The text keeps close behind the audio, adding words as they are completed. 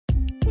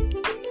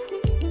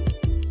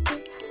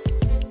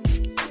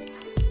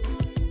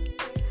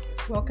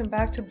Welcome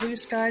back to Blue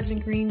Skies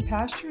and Green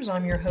Pastures.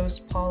 I'm your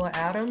host, Paula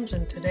Adams,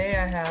 and today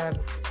I have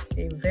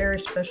a very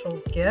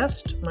special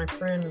guest, my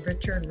friend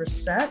Richard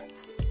Reset.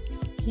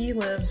 He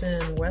lives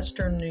in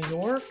Western New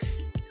York,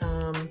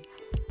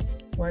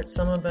 what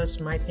some of us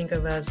might think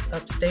of as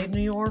upstate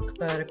New York,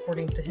 but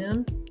according to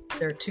him,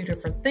 they're two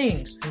different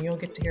things, and you'll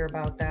get to hear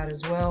about that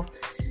as well.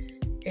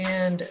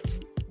 And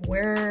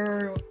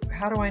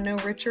how do I know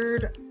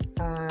Richard?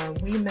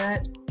 We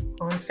met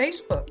on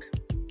Facebook.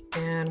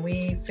 And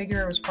we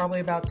figure it was probably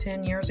about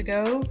 10 years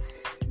ago.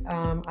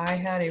 I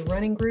had a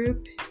running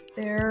group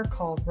there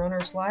called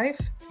Runner's Life,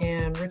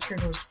 and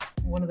Richard was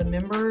one of the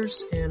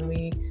members, and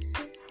we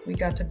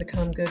got to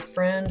become good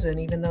friends. And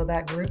even though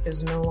that group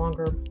is no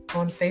longer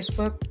on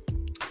Facebook,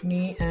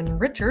 me and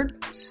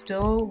Richard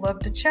still love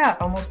to chat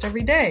almost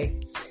every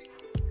day.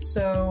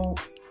 So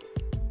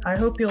I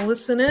hope you'll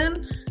listen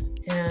in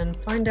and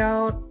find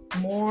out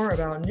more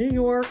about New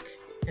York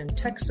and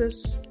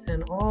Texas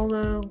and all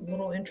the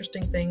little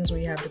interesting things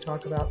we have to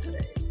talk about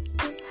today.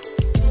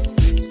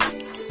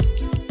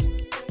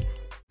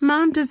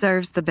 Mom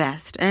deserves the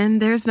best,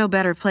 and there's no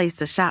better place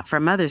to shop for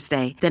Mother's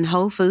Day than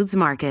Whole Foods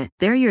Market.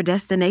 They're your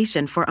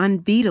destination for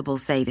unbeatable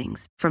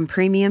savings, from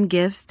premium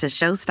gifts to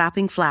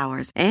show-stopping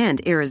flowers and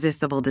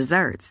irresistible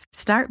desserts.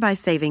 Start by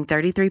saving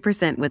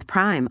 33% with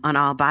Prime on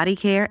all body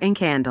care and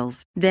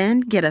candles.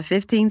 Then get a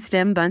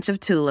 15-stem bunch of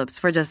tulips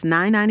for just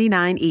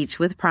 $9.99 each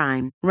with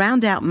Prime.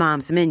 Round out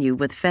Mom's menu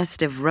with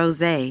festive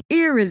rosé,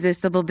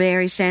 irresistible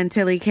berry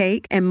chantilly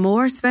cake, and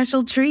more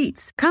special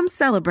treats. Come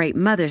celebrate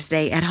Mother's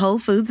Day at Whole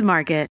Foods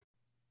Market.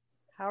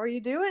 How are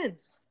you doing?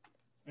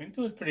 I'm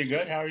doing pretty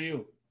good. How are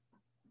you?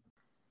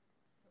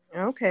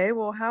 Okay,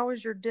 well, how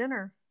was your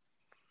dinner?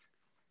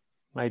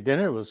 My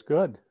dinner was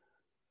good.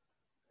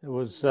 It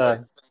was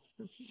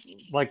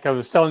like I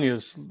was telling you,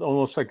 it's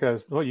almost like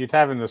what you'd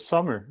have in the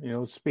summer,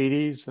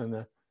 Speedies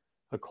and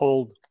a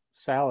cold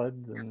salad.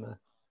 And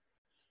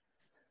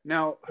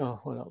now,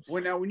 what else?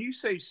 When you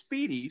say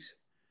Speedies,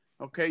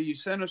 okay, you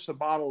sent us a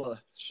bottle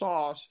of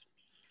sauce.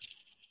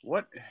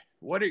 What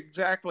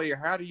exactly, or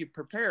how do you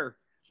prepare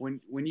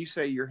when you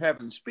say you're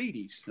having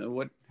Speedies?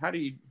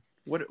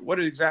 What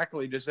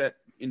exactly does that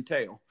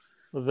entail?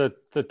 Well,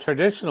 the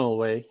traditional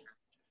way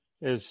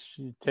is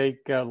you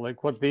take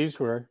like what these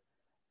were.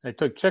 I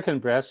took chicken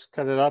breast,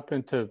 cut it up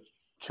into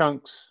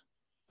chunks.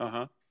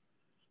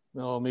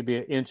 Maybe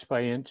an inch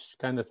by inch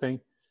kind of thing,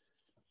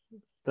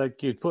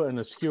 like you'd put in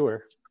a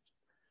skewer.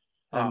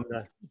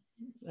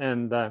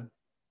 And I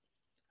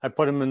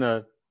put them in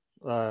a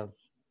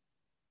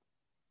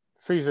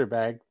freezer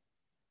bag.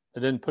 I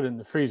didn't put it in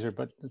the freezer,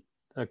 but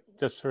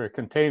just for a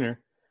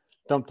container.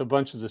 Dumped a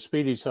bunch of the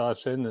Speedy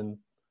sauce in and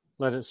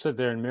let it sit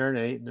there and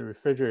marinate in the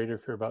refrigerator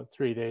for about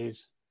 3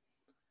 days.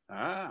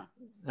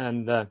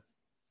 And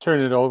turn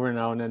it over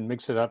now and then,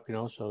 mix it up,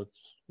 so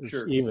it's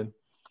sure. even.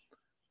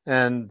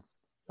 And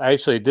I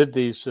actually did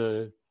these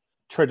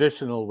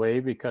traditional way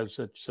because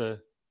it's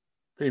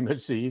pretty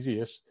much the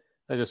easiest.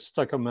 I just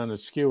stuck them on a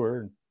skewer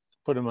and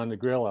put them on the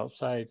grill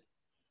outside.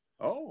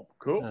 Oh,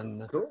 cool.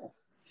 And, cool.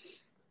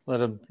 Let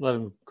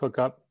them cook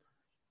up.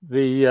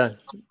 I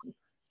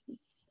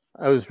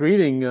was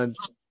reading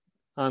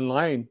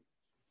online,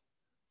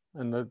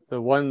 and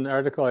the one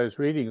article I was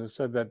reading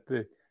said that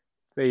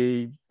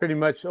they pretty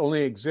much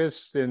only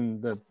exist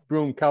in the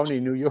Broome County,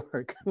 New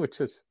York,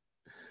 which is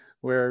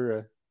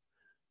where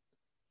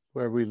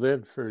we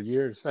lived for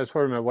years. That's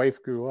where my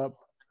wife grew up.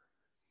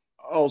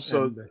 Oh,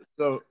 so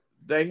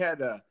they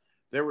had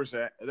there was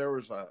a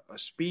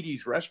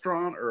Speedy's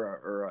restaurant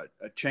or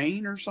a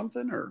chain or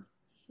something, or?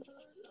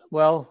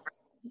 Well,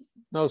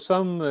 no,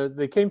 some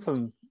they came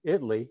from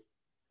Italy,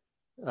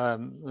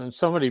 and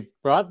somebody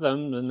brought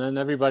them, and then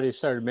everybody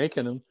started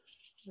making them,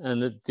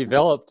 and it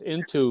developed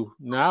into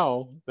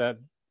now that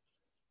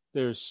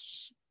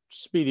there's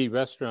Speedy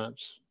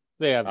restaurants.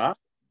 They have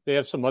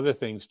some other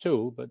things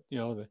too, but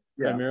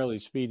primarily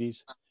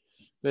Speedies.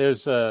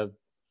 There's a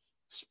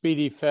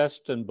Speedy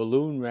Fest and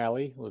balloon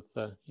rally with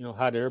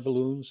hot air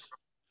balloons,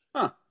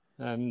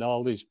 and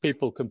all these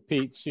people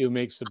compete. See who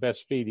makes the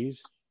best Speedies.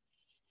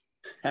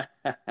 But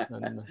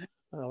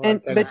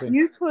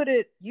you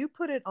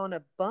put it on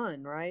a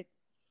bun, right?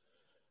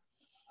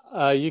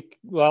 Like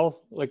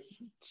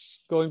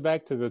going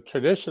back to the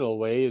traditional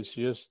way is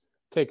you just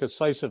take a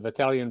slice of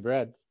Italian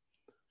bread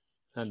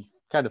and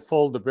kind of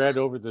fold the bread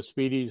over the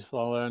Speedies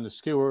while they're on the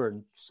skewer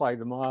and slide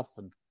them off,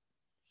 and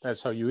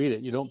that's how you eat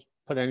it. You don't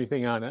put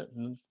anything on it,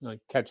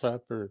 like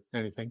ketchup or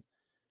anything.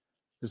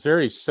 It's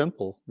very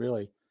simple,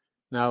 really.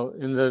 Now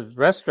in the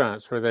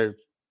restaurants where they're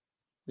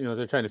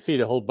trying to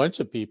feed a whole bunch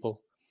of people,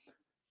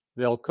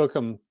 they'll cook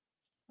them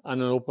on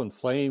an open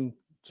flame,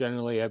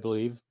 generally, I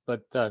believe,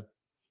 but on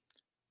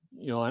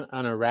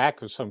a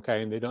rack of some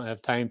kind. They don't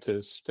have time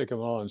to stick them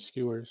all on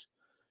skewers,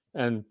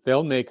 and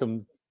they'll make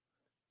them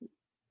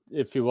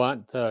if you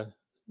want.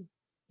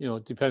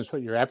 It depends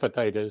what your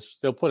appetite is.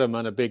 They'll put them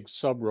on a big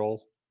sub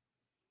roll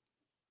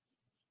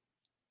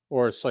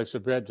or a slice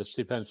of bread. Just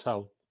depends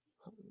how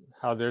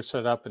they're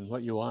set up and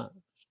what you want.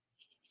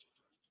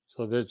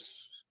 So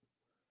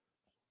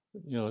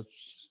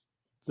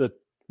the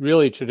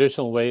really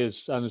traditional way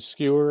is on a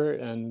skewer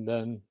and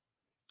then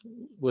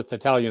with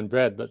Italian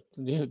bread, but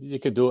you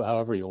could do it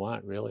however you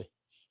want, really.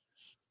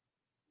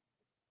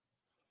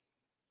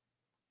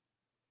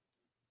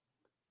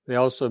 They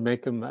also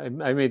make them.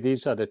 I made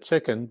these out of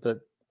chicken, but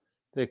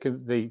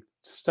they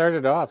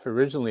started off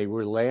originally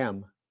were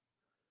lamb,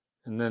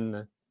 and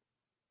then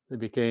they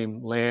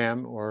became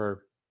lamb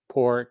or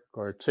pork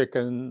or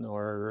chicken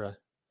or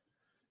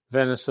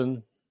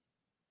venison.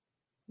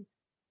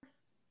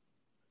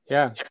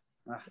 Yeah.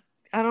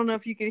 I don't know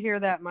if you could hear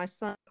that. My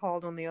son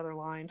called on the other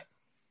line.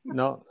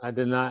 No, I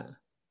did not.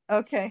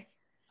 Okay.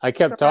 I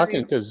kept Sorry.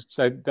 talking because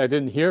I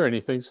didn't hear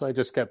anything, so I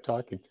just kept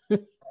talking.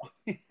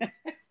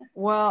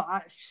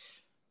 Well,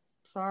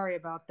 sorry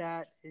about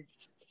that.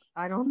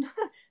 I don't know.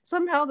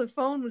 Somehow the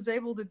phone was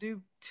able to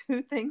do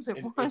two things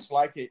at once.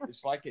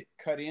 It's like it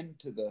cut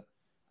into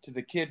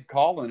the kid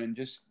calling and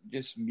just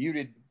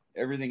muted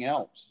everything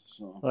else.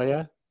 So. Oh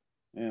yeah.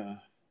 Yeah.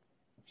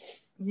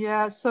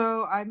 Yeah.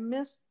 So I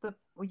missed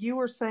you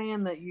were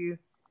saying that you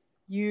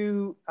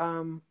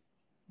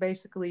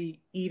basically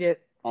eat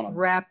it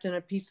wrapped in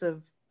a piece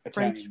of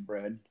Italian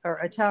bread or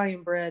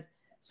Italian bread.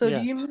 So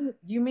yeah. do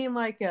you mean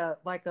like a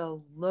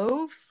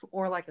loaf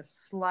or like a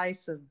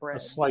slice of bread? A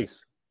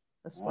slice.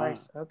 A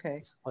slice.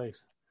 Okay. A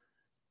slice.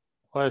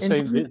 Well, I was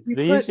saying the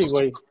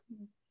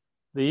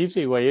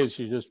easy way is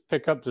you just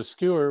pick up the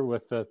skewer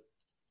with the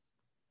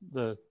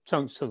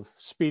chunks of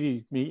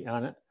speedy meat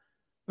on it,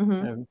 mm-hmm.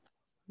 and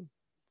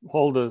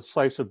hold a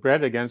slice of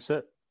bread against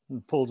it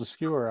and pull the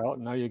skewer out,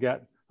 and now you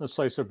got a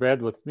slice of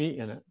bread with meat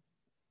in it.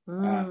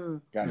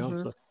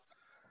 Mm-hmm.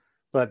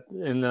 But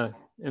in the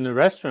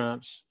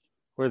restaurants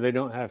where they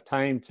don't have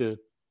time to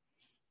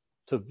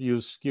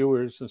use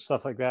skewers and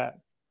stuff like that,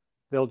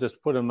 they'll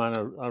just put them on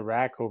a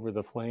rack over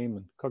the flame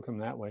and cook them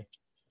that way.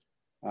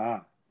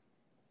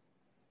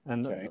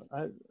 And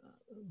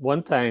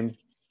one time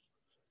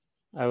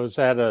I was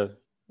at a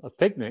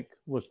picnic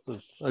with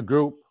a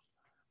group,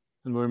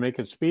 and we were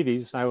making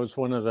speedies. I was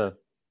one of the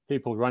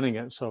people running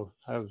it, so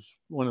I was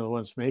one of the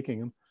ones making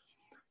them.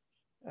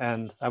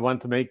 And I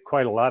wanted to make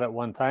quite a lot at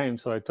one time,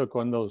 so I took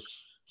one of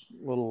those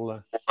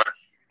little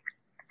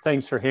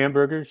things for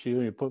hamburgers.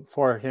 You put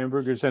 4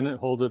 hamburgers in it,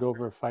 hold it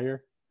over a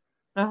fire.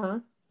 Uh-huh.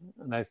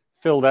 And I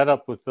filled that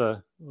up with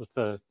the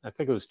I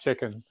think it was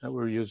chicken that we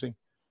were using.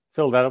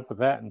 Filled that up with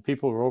that, and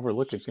people were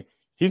overlooking, saying,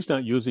 "He's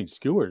not using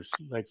skewers,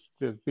 like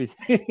it'd be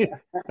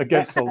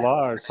against the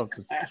law or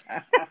something."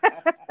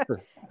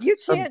 You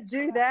can't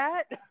do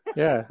that.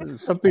 Yeah,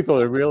 some people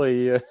are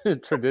really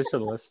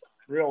traditionalists.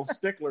 Real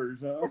sticklers,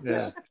 huh?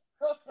 Yeah.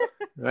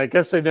 I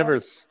guess they never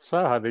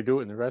saw how they do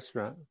it in the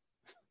restaurant.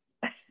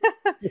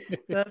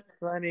 That's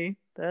funny.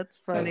 That's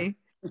funny.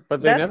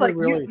 But they that's never like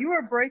really. You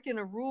were breaking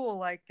a rule,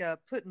 like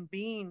putting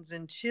beans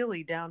in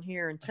chili down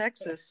here in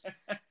Texas.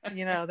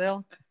 You know, they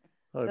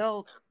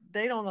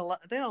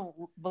don't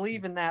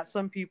believe in that.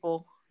 Some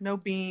people, no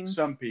beans.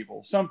 Some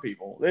people.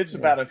 It's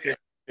about a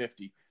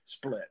 50-50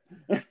 split.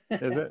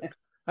 Is it?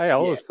 I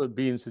always put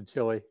beans in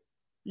chili.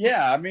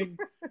 Yeah, I mean,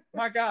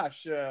 my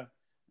gosh.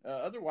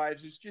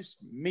 Otherwise, it's just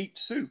meat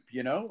soup,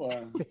 you know.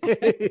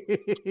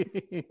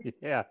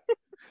 Yeah,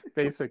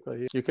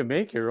 basically, you can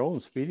make your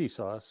own speedy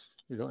sauce.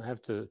 You don't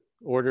have to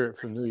order it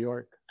from New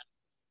York.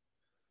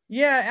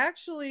 Yeah,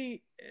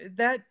 actually,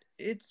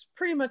 it's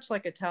pretty much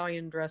like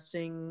Italian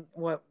dressing,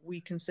 what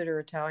we consider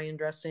Italian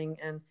dressing,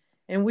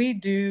 and we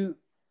do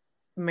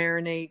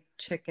marinate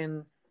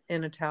chicken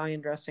in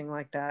Italian dressing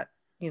like that.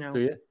 You know.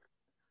 Do you?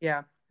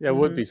 Yeah. Yeah, it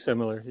would be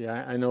similar.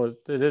 Yeah, I know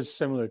it is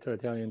similar to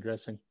Italian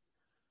dressing.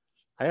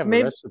 I have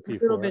maybe a recipe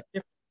a little for bit it.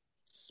 Different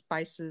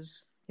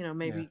spices,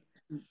 maybe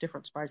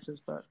different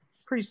spices, but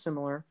pretty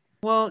similar.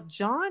 Well,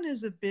 John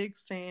is a big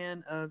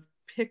fan of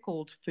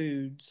pickled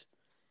foods,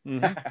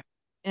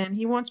 and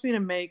he wants me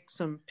to make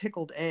some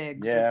pickled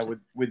eggs. Yeah,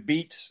 with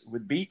beets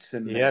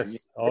in yes. there.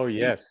 Oh,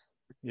 yes.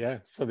 Yeah,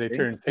 so they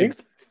turn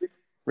pink.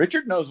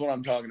 Richard knows what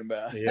I'm talking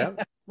about. Yeah.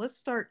 Let's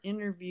start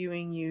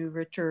interviewing you,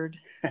 Richard,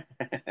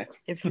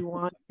 if you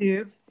want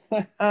to.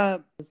 I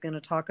was going to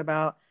talk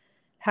about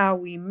how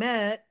we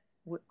met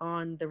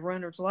on the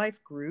Runner's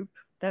Life group.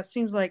 That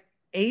seems like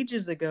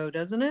ages ago,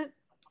 doesn't it?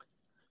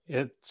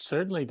 It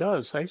certainly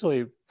does. Actually,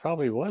 it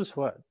probably was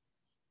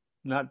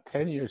not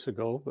 10 years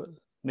ago, but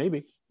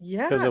maybe.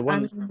 Yeah, it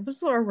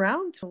was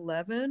around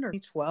 11 or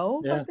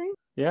 12, I think.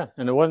 Yeah,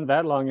 and it wasn't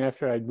that long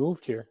after I'd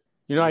moved here.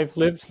 You know, I've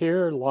lived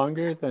here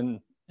longer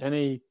than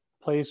any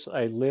place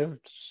I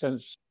lived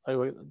since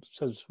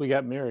we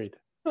got married.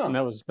 Huh. And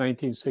that was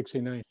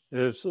 1969.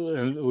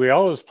 And we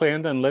always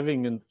planned on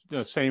living in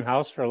the same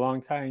house for a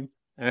long time.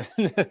 And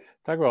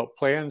talk about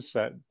plans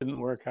that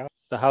didn't work out.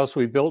 The house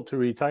we built to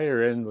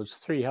retire in was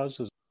 3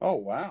 houses. Oh,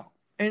 wow.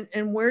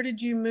 And where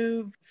did you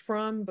move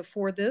from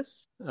before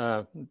this?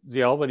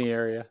 The Albany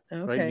area,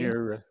 okay.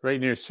 right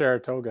near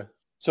Saratoga.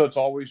 So it's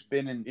always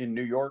been in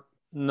New York?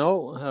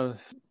 No,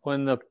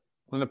 when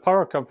the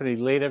power company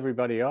laid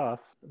everybody off,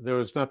 there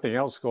was nothing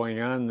else going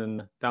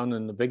on down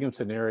in the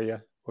Binghamton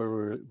area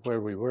where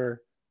we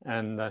were,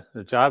 and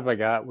the job I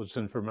got was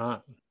in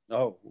Vermont.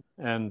 Oh,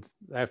 And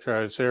after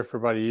I was there for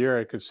about a year,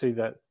 I could see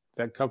that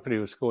that company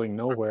was going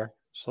nowhere.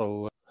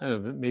 So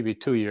maybe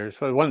 2 years,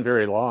 but it wasn't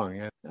very long.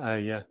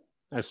 And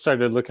I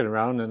started looking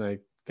around, and I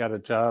got a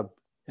job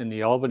in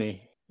the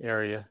Albany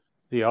area.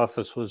 The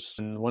office was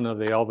in one of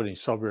the Albany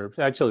suburbs.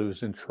 Actually, it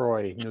was in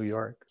Troy, New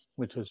York,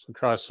 which is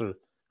across the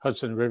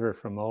Hudson River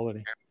from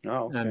Albany.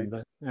 oh,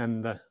 okay.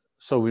 And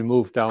so we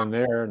moved down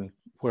there, and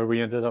where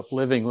we ended up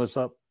living was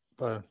up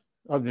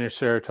near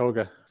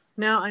Saratoga.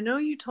 Now, I know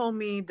you told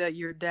me that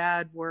your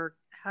dad worked,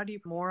 how do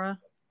you, Mora?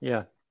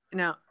 Yeah.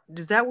 Now,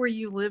 is that where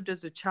you lived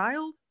as a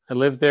child? I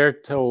lived there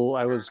till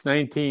I was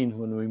 19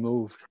 when we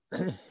moved.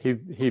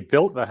 He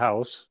built the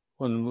house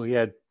when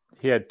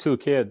he had 2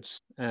 kids,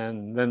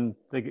 and then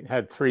they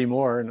had 3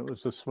 more, and it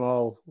was a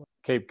small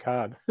Cape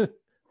Cod.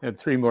 Had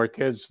 3 more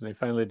kids, and they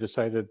finally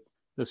decided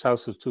this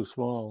house was too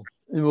small.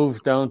 We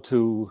moved down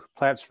to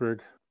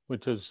Plattsburgh,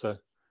 which is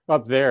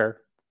up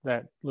there,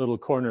 that little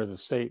corner of the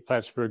state.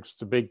 Plattsburgh's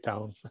the big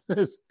town.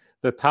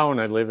 The town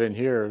I live in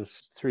here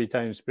is 3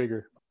 times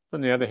bigger.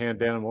 On the other hand,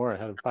 Dannemora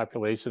had a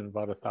population of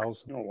about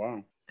 1,000. Oh,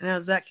 wow. Now,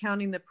 is that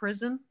counting the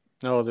prison?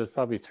 No, there's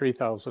probably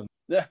 3,000.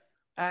 Yeah.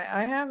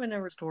 I haven't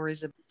ever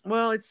stories of,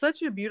 well, it's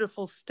such a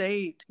beautiful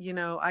state. You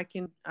know, I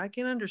can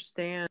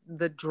understand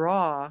the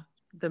draw,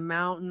 the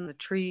mountain, the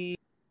tree,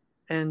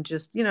 and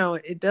just, you know,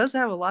 it does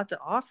have a lot to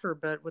offer,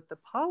 but with the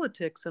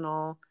politics and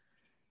all,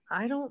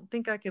 I don't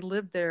think I could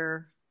live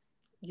there,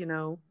 you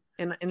know,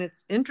 and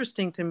it's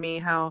interesting to me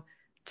how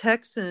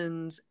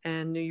Texans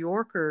and New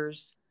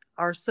Yorkers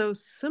are so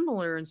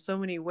similar in so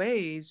many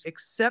ways,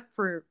 except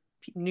for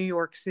New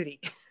York City.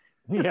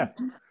 Yeah.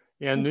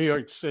 Yeah, New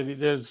York City,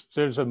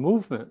 there's a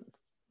movement.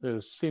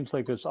 There seems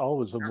like there's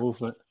always a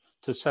movement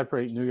to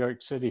separate New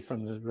York City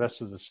from the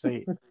rest of the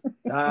state.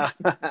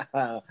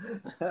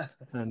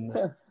 And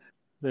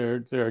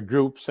there are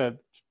groups that,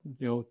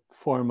 you know,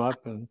 form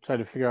up and try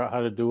to figure out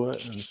how to do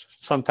it. And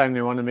sometimes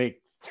they want to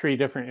make 3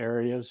 different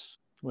areas,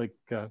 like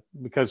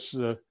because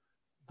the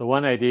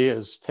one idea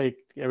is take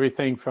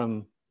everything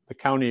from the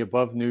county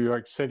above New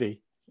York City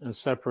and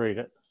separate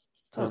it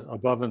to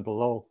above and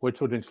below,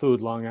 which would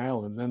include Long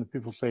Island. Then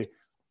people say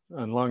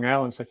on Long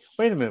Island, say,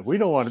 wait a minute, we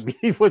don't want to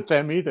be with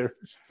them either.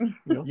 You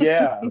know?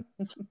 Yeah.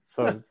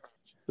 So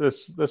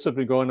this has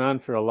been going on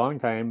for a long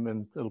time,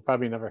 and it'll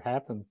probably never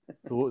happen.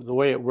 The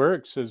way it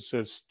works is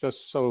there's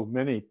just so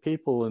many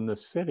people in the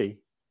city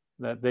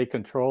that they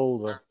control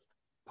the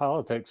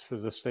politics for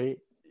the state.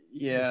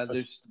 Yeah,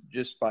 there's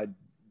just by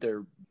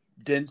their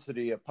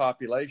density of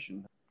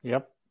population.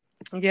 Yep.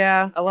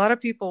 Yeah, a lot of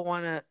people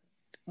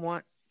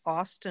want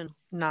Austin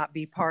not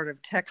be part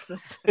of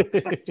Texas.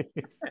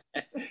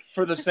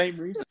 For the same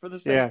reason.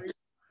 reason.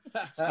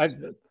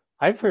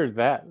 I've heard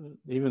that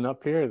even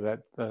up here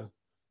that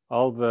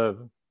all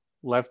the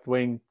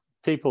left-wing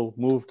people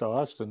moved to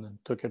Austin and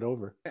took it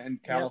over.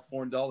 And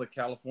California, all the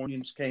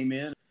Californians came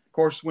in. Of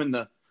course, when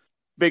the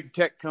big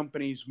tech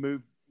companies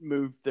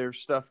moved their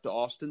stuff to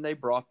Austin, they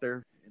brought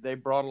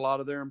a lot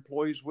of their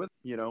employees with,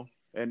 you know,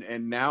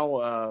 and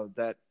now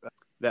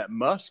that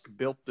Musk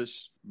built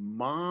this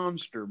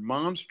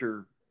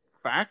monster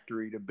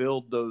factory to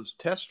build those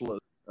Tesla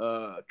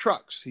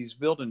trucks. He's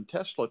building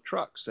Tesla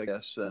trucks, I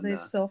guess. Are they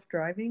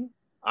self-driving?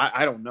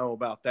 I don't know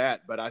about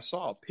that, but I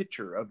saw a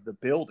picture of the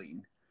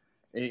building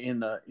in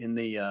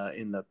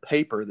the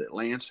paper that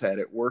Lance had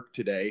at work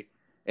today,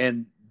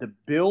 and the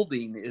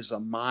building is a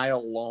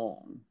mile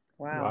long.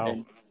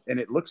 Wow. And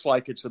it looks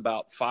like it's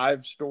about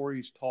 5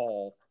 stories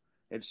tall.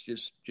 It's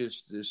just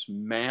this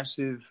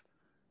massive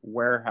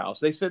warehouse.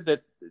 They said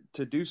that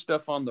to do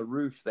stuff on the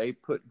roof, they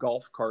put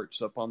golf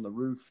carts up on the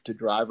roof to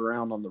drive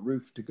around on the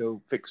roof to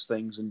go fix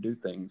things and do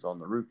things on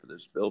the roof of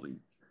this building.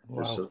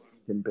 Wow. It's so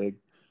big.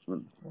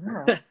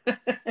 Wow.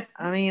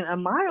 I mean, a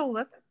mile,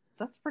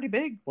 that's pretty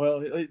big. Well,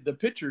 the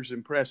picture's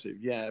impressive.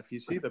 Yeah, if you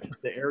see the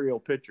aerial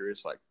picture,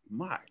 it's like,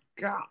 my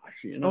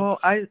gosh, you know.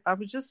 Well, I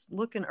was just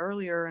looking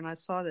earlier, and I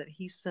saw that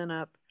he sent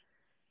up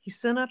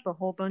a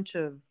whole bunch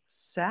of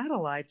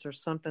satellites or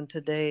something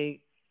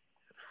today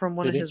from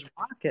one of his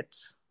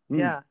rockets.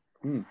 Yeah.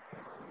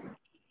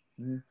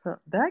 So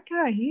that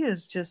guy,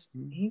 he's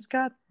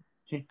got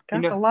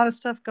a lot of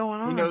stuff going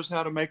on. He knows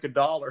how to make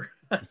 $1.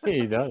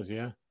 He does,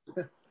 yeah.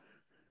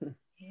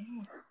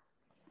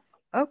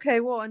 Okay,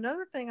 well,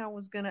 another thing I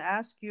was going to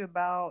ask you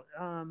about,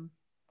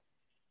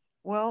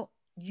 well,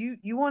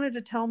 you wanted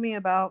to tell me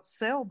about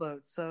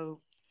sailboats, so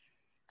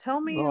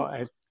tell me.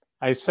 Well,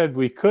 I said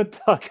we could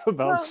talk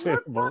about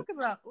sailboats.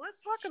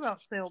 Let's talk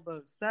about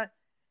sailboats. That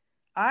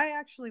I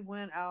actually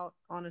went out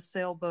on a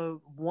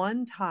sailboat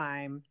one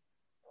time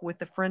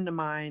with a friend of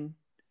mine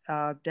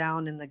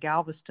down in the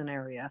Galveston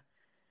area,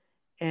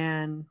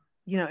 and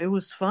you know, it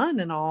was fun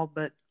and all,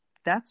 but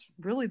that's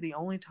really the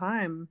only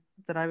time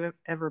that I've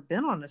ever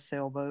been on a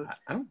sailboat.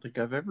 I don't think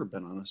I've ever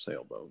been on a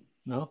sailboat.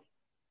 No,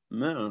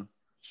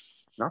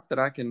 not that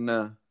I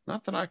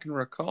can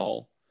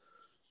recall.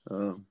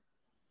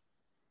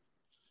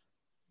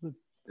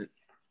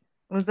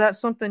 Was that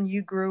something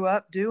you grew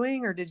up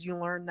doing, or did you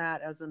learn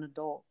that as an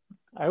adult?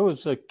 I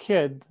was a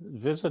kid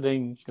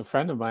visiting a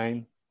friend of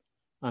mine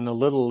on a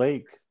little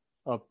lake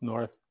up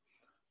north,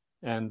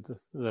 and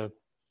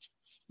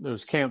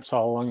there's camps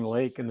all along the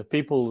lake, and the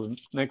people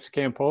next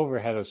camp over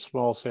had a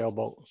small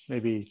sailboat,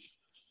 maybe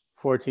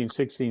 14,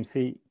 16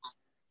 feet,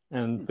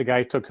 and the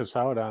guy took us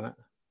out on it.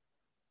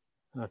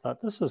 And I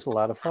thought, this is a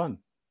lot of fun.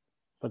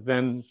 But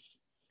then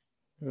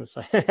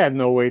I had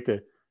no way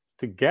to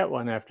get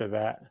one after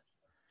that.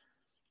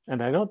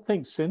 And I don't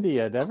think Cindy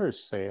had ever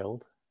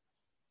sailed.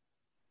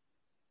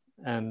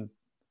 And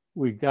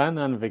we'd gone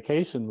on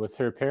vacation with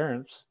her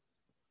parents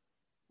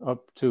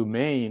up to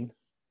Maine.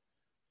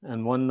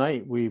 And one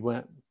night we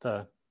went,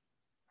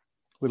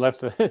 we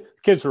left the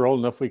kids were old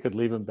enough we could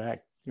leave them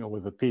back,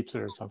 with a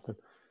pizza or something.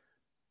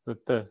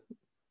 But the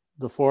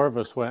four of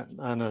us went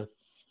on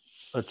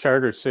a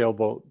charter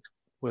sailboat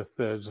with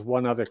there's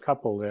one other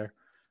couple there.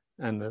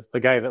 And the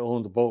guy that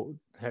owned the boat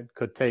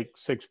could take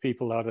 6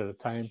 people out at a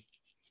time.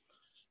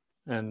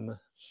 And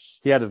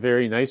he had a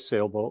very nice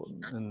sailboat.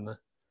 And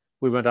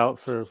we went out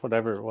for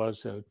whatever it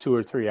was, 2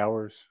 or 3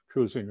 hours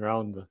cruising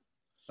around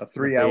a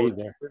 3 hour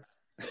there.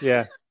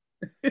 Yeah.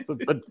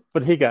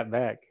 but he got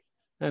back.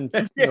 And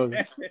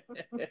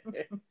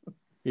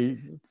he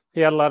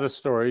had a lot of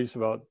stories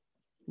about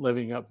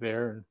living up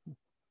there. And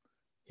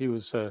he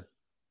was the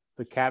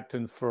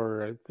captain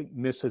for, I think,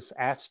 Mrs.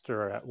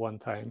 Astor at one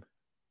time.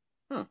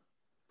 Huh.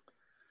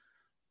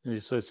 And he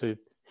says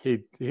he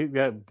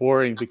got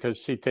boring because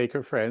she'd take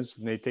her friends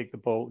and they'd take the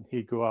boat and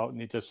he'd go out and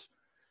he'd just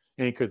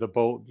anchor the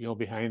boat,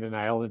 behind an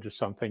island or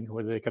something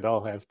where they could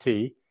all have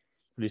tea.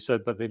 But he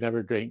said, but they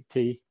never drank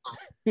tea.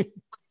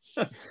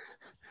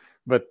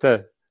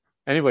 But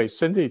anyway,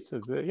 Cindy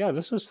said, yeah,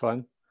 this is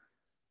fun.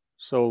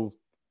 So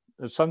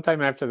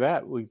sometime after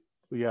that, we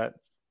got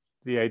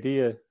the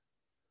idea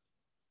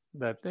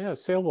that, a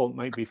sailboat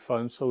might be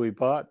fun. So we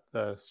bought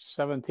a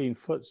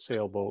 17-foot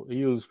sailboat, a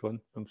used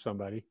one from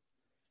somebody.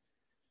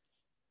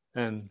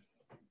 And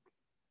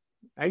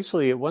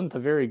actually, it wasn't a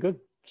very good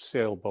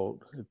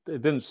sailboat.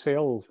 It didn't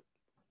sail,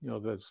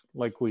 that's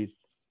like we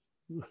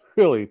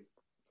really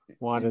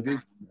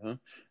wanted. Huh?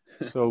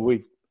 So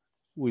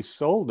we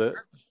sold it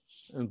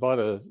and bought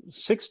a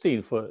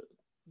 16-foot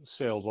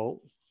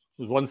sailboat.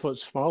 It was 1 foot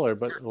smaller,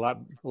 but a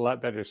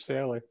lot better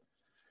sailor.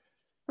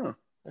 Huh.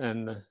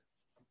 And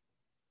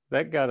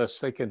that got us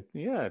thinking,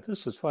 yeah,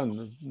 this is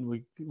fun.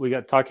 We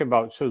got talking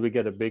about, should we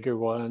get a bigger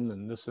one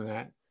and this and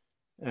that.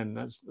 And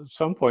at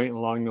some point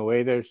along the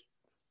way,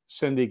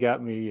 Cindy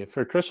got me,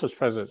 for Christmas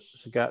present,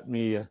 got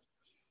me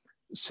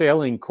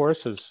sailing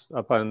courses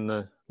up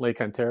on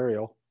Lake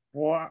Ontario.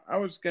 Well, I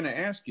was going to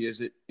ask you,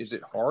 is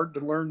it hard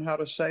to learn how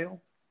to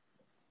sail?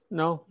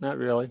 No, not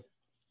really.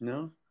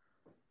 No.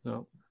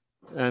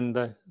 And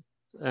a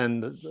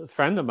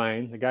friend of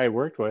mine, the guy I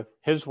worked with,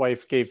 his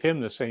wife gave him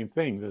the same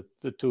thing.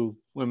 The two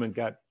women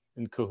got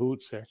in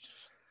cahoots there.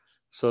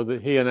 So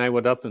that he and I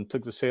went up and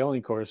took the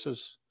sailing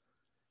courses.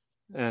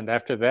 And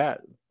after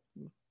that,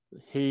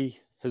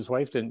 his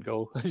wife didn't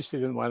go. She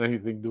didn't want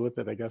anything to do with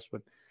it, I guess.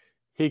 But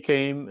he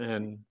came,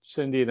 and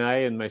Cindy and I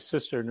and my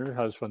sister and her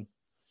husband,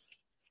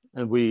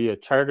 and we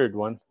chartered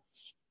one,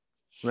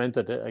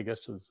 rented it, I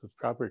guess is the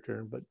proper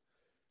term. But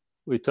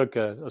we took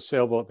a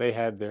sailboat they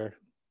had there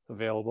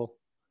available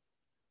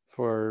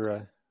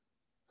for,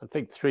 I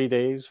think, 3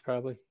 days,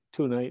 probably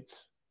 2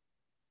 nights.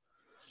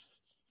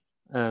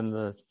 And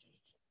the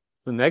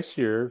next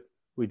year,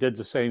 we did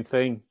the same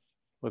thing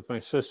with my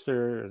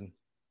sister and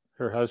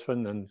her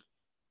husband and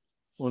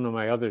one of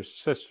my other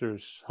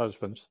sister's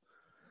husbands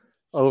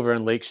over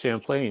in Lake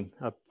Champlain,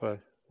 up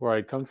where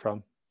I'd come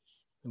from.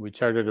 And we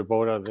chartered a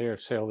boat out of there,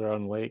 sailed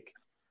around the lake.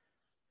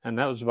 And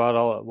that was about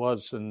all it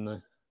was.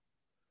 And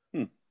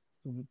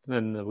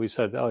then we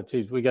said, oh,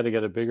 geez, we got to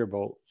get a bigger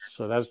boat.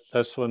 So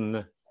that's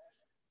when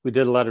we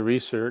did a lot of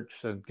research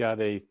and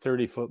got a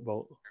 30-foot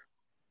boat.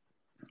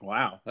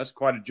 Wow, that's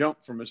quite a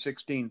jump from a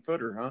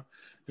 16-footer, huh?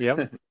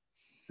 Yep.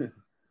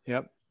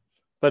 Yep.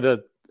 But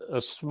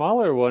a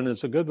smaller one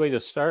is a good way to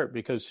start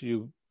because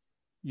you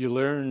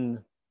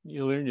learn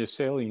your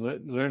sailing,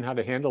 learn how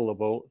to handle the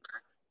boat,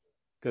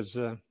 because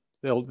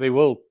they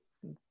will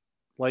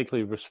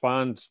likely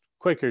respond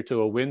quicker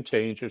to a wind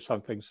change or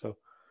something. So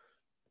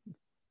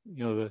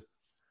you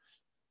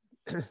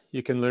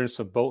can learn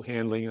some boat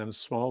handling on a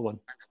small one.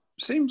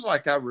 Seems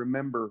like I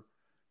remember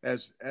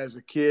as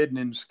a kid and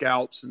in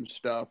scouts and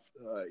stuff,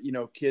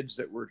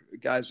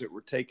 guys that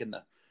were taking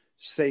the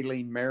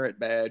sailing merit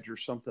badge or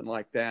something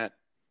like that.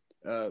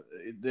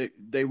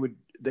 They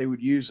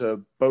would use a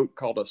boat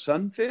called a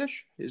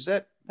sunfish.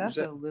 That's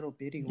a little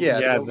bitty one.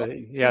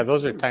 Yeah,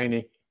 Those are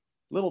tiny.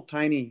 Little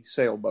tiny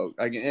sailboat.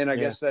 I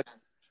guess that,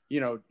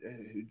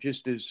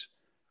 just is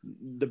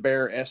the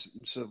bare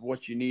essence of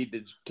what you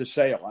need to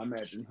sail, I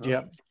imagine. Huh?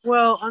 Yeah.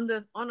 Well, on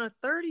a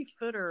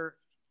 30-footer,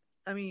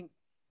 I mean,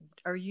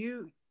 are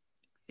you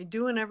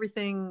doing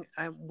everything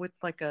with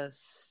like a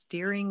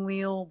steering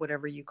wheel,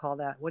 whatever you call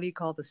that? What do you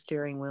call the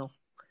steering wheel?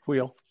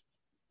 Wheel.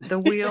 The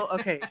wheel.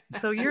 Okay.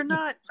 So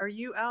are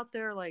you out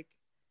there like,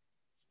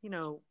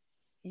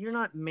 you're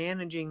not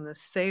managing the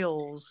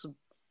sails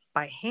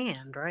by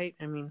hand, right?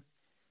 I mean,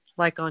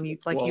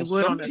 you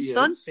would on a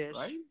sunfish.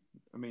 Right?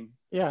 I mean,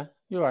 Yeah,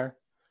 you are.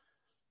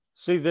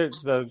 See,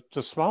 the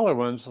smaller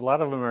ones, a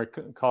lot of them are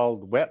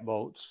called wet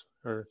boats,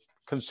 or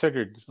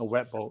considered a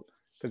wet boat,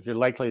 because you're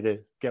likely to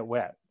get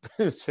wet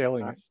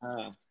sailing it.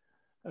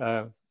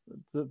 Uh,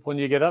 when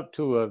you get up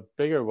to a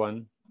bigger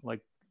one, like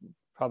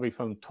probably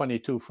from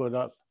 22 foot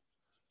up,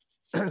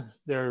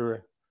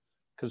 they're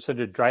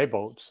considered dry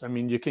boats. I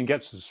mean, you can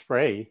get some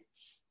spray,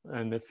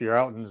 and if you're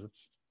out and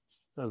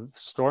a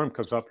storm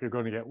comes up, you're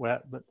going to get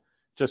wet. But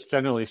just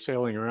generally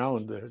sailing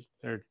around,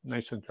 they're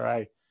nice and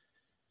dry.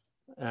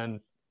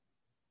 And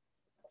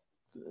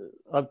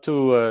up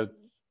to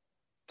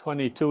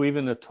 22,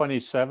 even a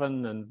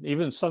 27, and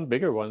even some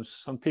bigger ones.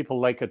 Some people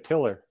like a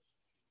tiller,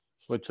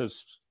 which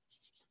is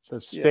the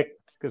stick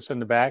that's in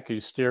the back you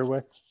steer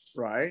with.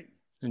 Right.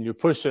 And you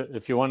push it.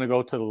 If you want to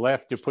go to the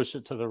left, you push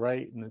it to the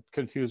right, and it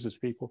confuses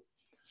people.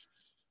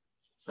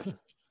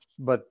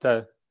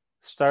 But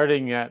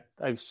starting at,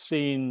 I've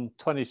seen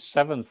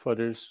 27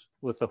 footers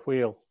with a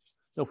wheel.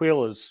 The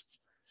wheel is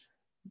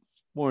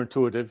more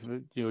intuitive.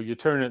 You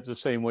turn it the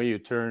same way you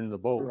turn the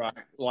boat. Right.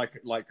 Like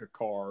a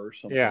car or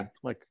something. Yeah,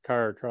 like a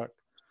car or truck.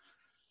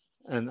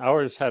 And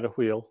ours had a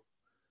wheel.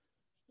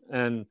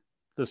 And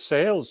the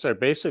sails are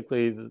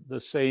basically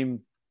the same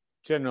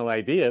general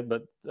idea,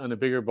 but on a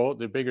bigger boat,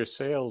 they're bigger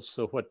sails.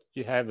 So what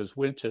you have is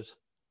winches.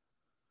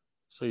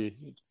 So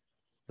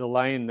the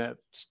line that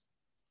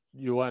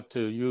you want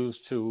to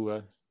use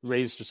to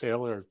raise the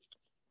sail or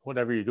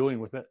whatever you're doing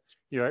with it,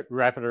 you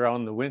wrap it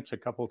around the winch a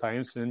couple of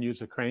times, and then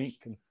use a crank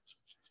and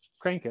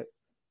crank it.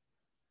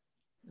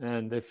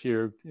 And if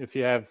you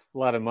have a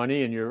lot of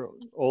money and you're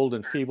old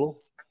and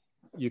feeble,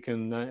 you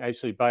can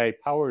actually buy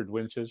powered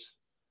winches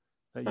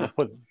that you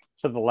put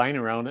the line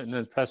around it and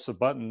then press the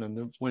button, and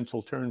the winch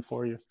will turn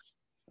for you.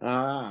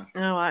 Ah.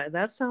 Oh,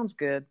 that sounds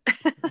good.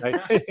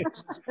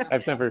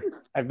 I've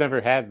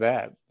never had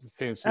that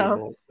fancy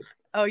boat.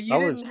 Oh, you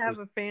didn't have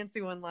a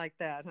fancy one like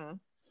that, huh?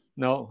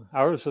 No,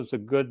 ours was a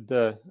good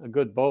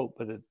boat,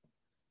 but it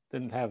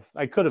didn't have.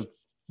 I could have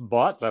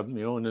bought them,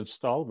 and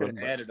installed them.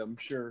 Added them,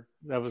 sure.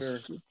 That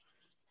was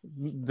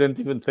didn't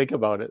even think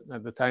about it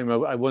at the time.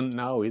 I wouldn't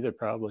now either,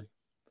 probably.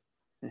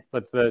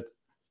 But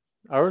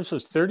ours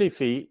was 30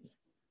 feet,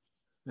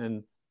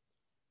 and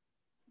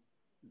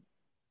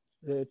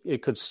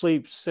it could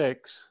sleep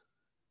 6.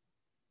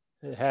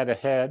 It had a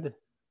head,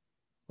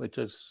 which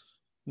is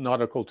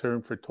nautical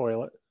term for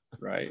toilet.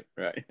 Right.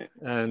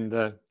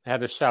 And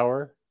had a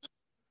shower,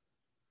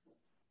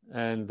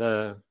 and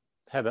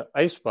had an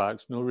ice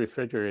box, no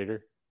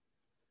refrigerator,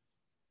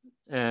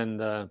 and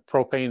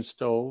propane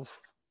stove,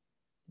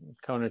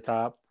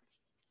 countertop,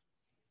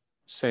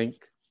 sink.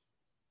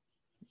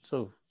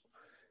 So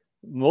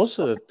most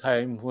of the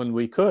time when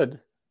we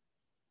could,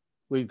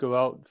 we'd go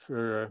out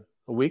for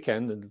a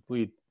weekend, and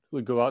we'd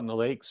go out in the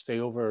lake, stay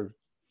over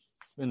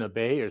in a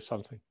bay or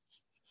something.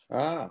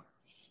 Ah.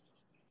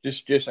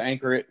 Just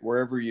anchor it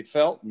wherever you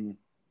felt and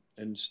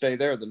stay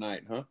there the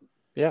night, huh?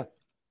 Yeah.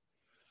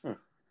 Huh.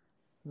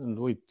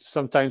 And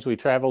sometimes we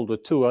traveled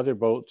with 2 other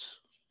boats,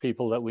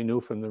 people that we knew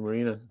from the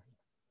marina,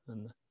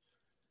 and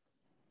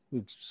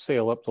we'd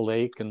sail up the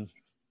lake and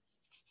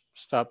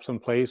stop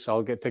someplace.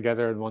 All get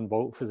together in one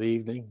boat for the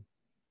evening.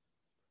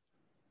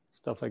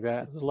 Stuff like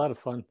that. It was a lot of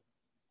fun.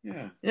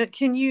 Yeah.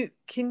 Can you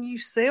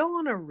sail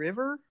on a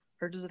river,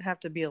 or does it have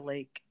to be a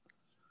lake?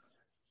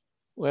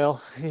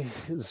 Well,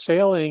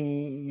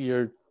 sailing,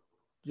 you're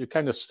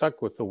kind of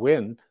stuck with the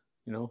wind,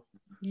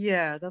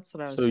 Yeah, that's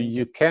what I was thinking. So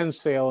you can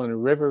sail in a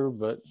river,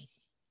 but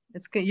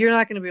you're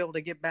not going to be able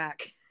to get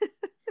back.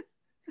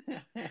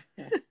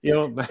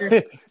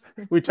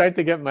 We tried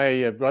to get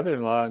my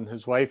brother-in-law and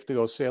his wife to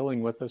go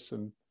sailing with us,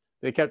 and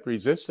they kept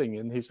resisting.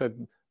 And he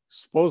said,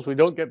 "Suppose we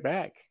don't get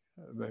back?"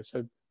 And I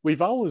said,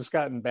 "We've always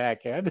gotten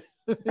back, Ed."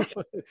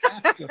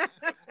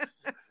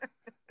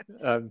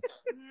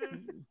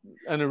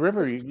 And a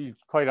river,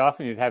 quite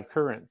often you'd have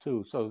current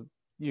too, so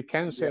you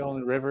can sail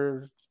in a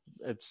river.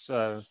 It's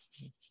I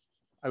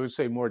would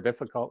say more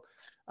difficult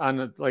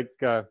on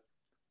the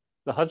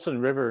Hudson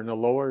River in the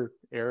lower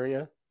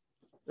area.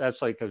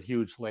 That's like a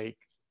huge lake.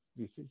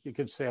 You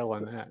could sail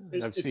on that.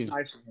 It's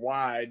nice and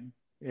wide.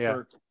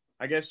 Yeah.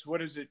 I guess,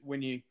 what is it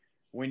when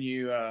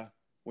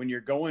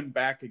you're going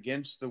back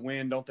against the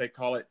wind? Don't they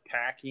call it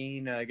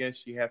tacking? I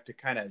guess you have to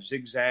kind of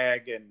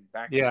zigzag and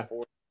back and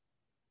forth,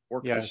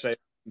 work the sail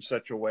in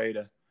such a way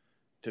to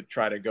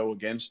try to go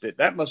against it.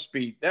 That must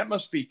be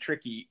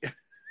tricky.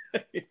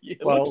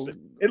 It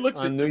looks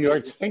on New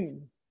York's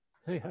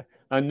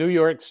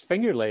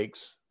Finger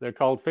Lakes, they're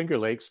called Finger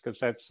Lakes because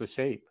that's the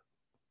shape.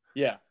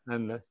 Yeah.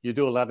 And you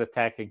do a lot of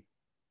tacking.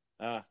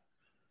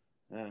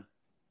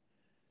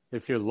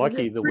 If you're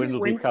lucky, the wind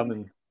will be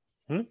coming.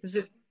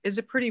 Is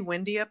it pretty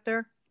windy up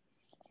there?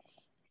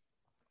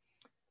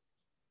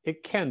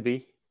 It can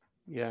be.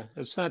 Yeah,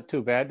 it's not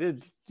too bad.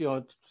 It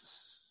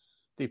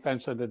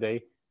depends on the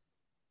day.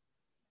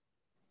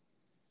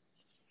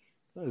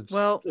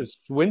 It's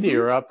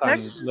windier up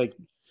Texas, on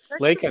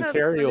Lake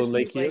Ontario and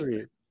Lake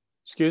Erie.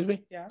 Excuse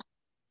me? Yeah.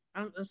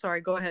 I'm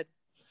sorry, go ahead.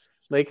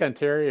 Lake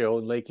Ontario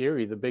and Lake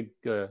Erie, the big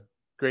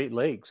Great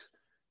Lakes,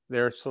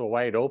 they're so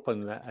wide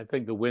open that I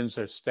think the winds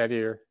are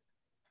steadier.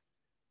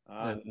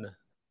 And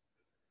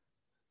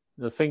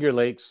the Finger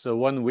Lakes, the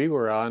one we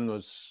were on,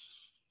 was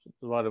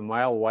about a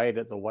mile wide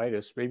at the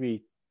widest,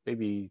 maybe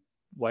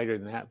wider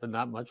than that, but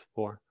not much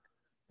more,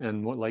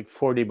 and like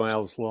 40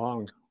 miles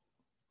long.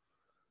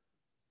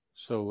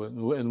 So,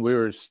 and we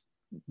were,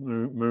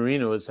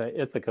 Marina was at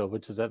Ithaca,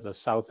 which is at the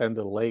south end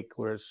of the lake,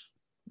 where it's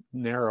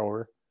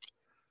narrower.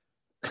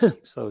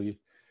 So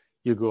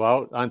you go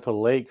out onto the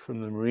lake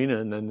from the marina,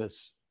 and then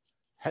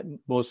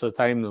most of the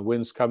time the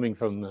wind's coming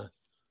from the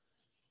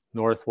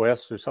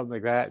northwest or something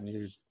like that, and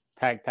you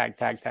tack, try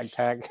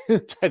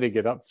to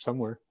get up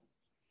somewhere.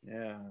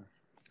 Yeah.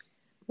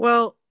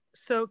 Well,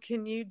 so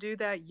can you do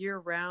that year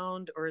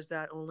round, or is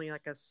that only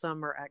like a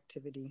summer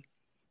activity?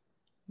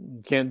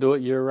 You can't do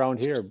it year round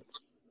here.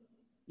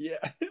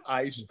 Yeah,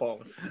 ice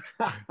boat.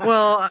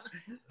 Well,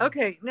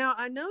 okay. Now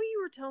I know you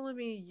were telling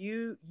me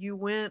you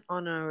went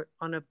on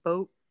a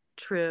boat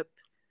trip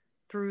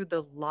through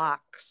the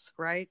locks,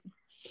 right?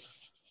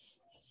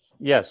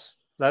 Yes,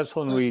 that's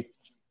when we.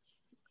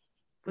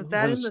 Was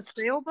that in the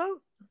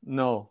sailboat?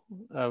 No.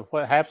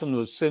 What happened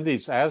was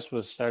Cindy's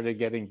asthma started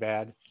getting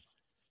bad,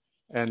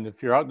 and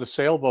if you're out in the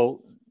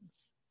sailboat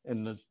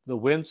and the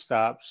wind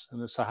stops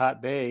and it's a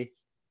hot day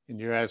and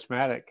you're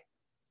asthmatic,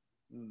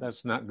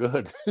 that's not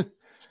good.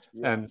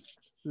 Yeah. And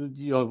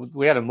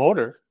we had a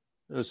motor.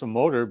 There's a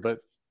motor,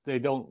 but they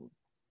don't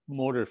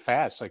motor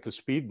fast like a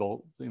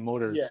speedboat. They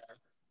motor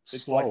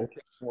it's slow. like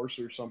a horse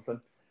or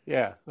something.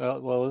 Yeah.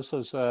 Well, this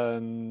was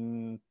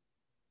 19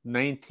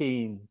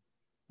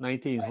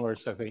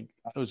 horse, I think.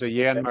 It was a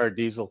Yanmar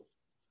diesel.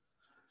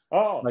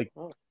 Oh, like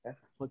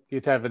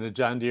you'd have in a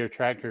John Deere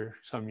tractor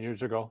some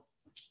years ago.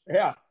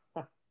 Yeah.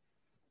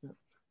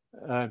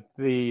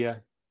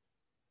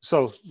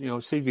 So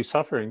she'd be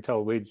suffering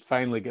until we'd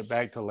finally get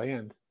back to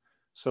land.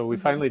 So we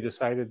finally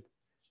decided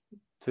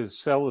to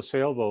sell the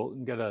sailboat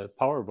and get a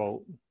power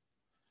boat.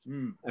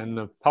 And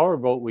the power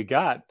boat we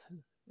got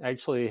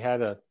actually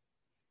had a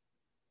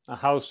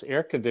house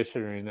air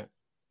conditioner in it.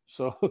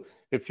 So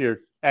if you're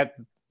at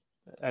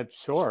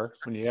shore,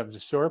 when you have the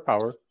shore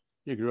power,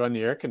 you can run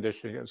the air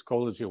conditioning as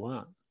cold as you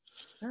want.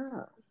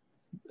 Yeah.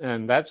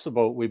 And that's the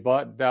boat we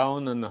bought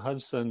down in the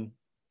Hudson,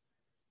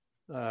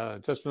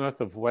 just north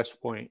of West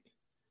Point.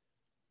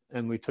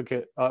 And we took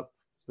it up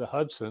the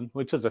Hudson,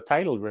 which is a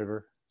tidal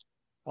river,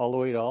 all the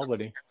way to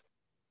Albany.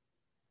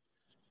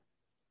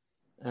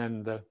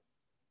 And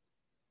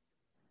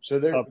so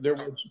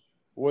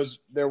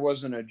there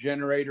wasn't a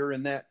generator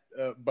in that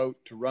boat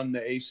to run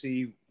the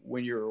AC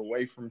when you're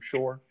away from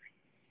shore?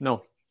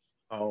 No.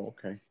 Oh,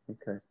 okay.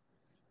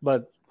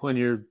 But when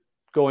you're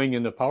going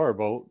in the power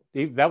boat,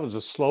 that was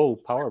a slow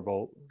power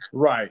boat.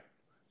 Right.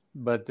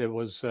 But it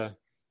was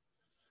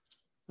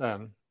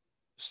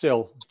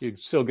still, you'd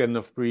still get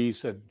enough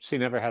breeze, and she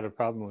never had a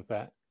problem with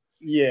that.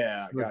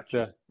 Yeah,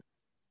 gotcha.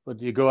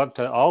 But you go up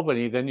to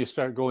Albany, then you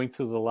start going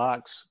through the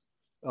locks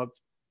up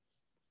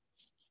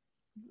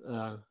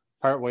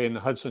partway in the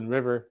Hudson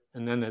River,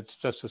 and then it's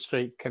just a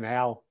straight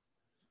canal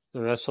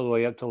the rest of the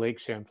way up to Lake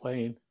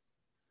Champlain.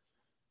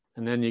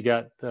 And then you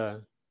got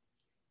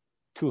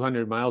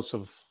 200 miles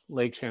of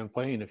Lake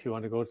Champlain if you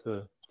want to go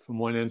from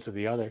one end to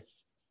the other.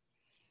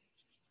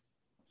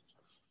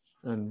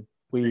 And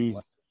we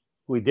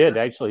did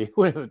actually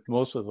went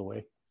most of the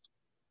way.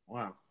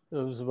 Wow. It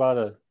was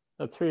about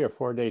a 3 or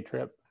 4 day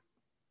trip.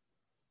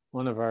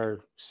 One of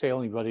our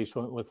sailing buddies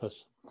went with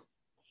us,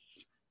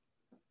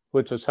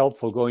 which was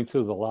helpful going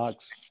through the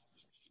locks.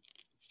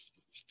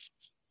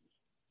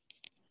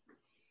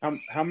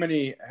 How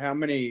many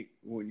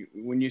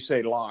when you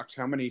say locks,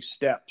 how many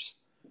steps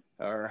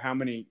or how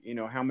many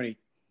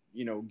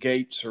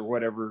gates or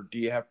whatever do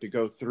you have to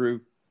go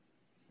through?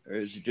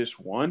 Is it just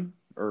one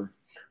or?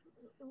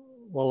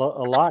 Well,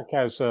 a lock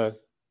has a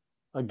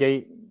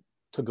gate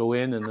to go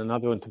in and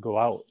another one to go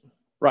out.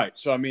 Right.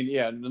 So I mean,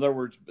 yeah. In other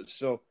words,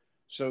 so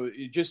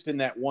just in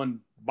that one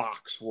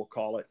box, we'll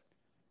call it.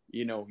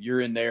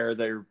 You're in there.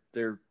 They're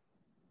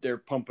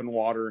pumping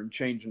water and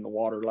changing the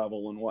water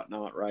level and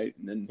whatnot, right?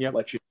 And then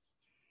let you.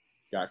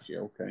 Gotcha.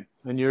 Okay.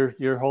 And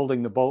you're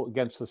holding the boat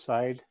against the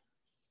side.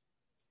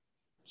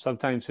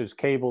 Sometimes there's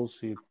cables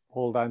you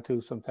hold onto.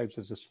 Sometimes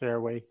there's a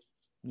stairway.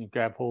 You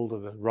grab hold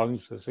of the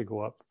rungs as they go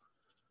up.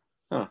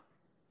 Huh.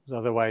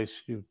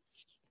 Otherwise, the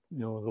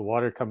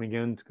water coming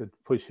in could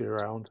push you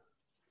around.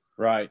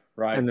 Right.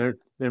 And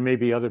there may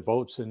be other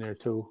boats in there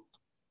too.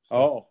 So.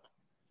 Oh.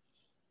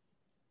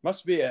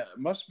 Must be a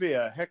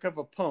heck of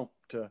a pump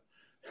to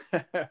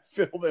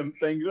fill them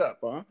things up,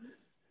 huh?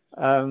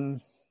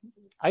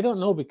 I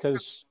don't know,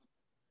 because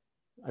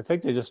I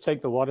think they just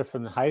take the water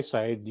from the high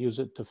side, use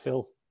it to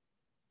fill.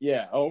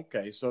 Yeah.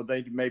 Okay. So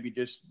they maybe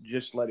just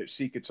let it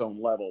seek its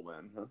own level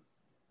then, huh?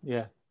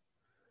 Yeah.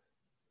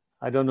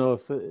 I don't know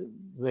if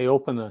they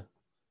open a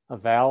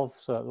valve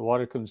so that the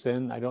water comes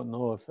in. I don't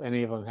know if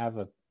any of them have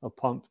a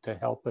pump to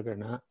help it or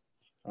not.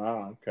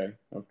 Ah, okay.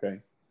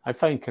 I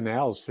find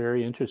canals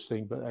very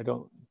interesting, but I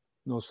don't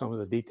know some of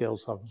the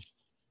details of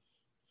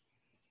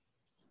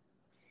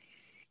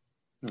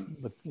them.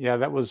 But yeah,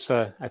 that was,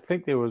 I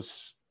think there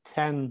was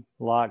 10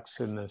 locks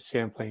in the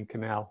Champlain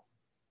Canal.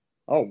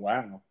 Oh,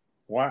 wow.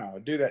 Wow.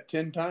 Do that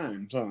 10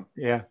 times, huh?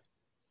 Yeah.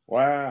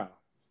 Wow.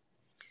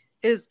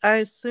 I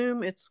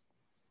assume it's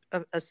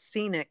a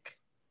scenic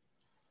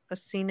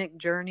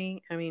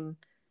journey. I mean,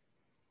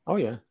 Oh,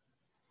 yeah.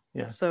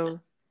 Yeah. so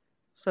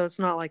it's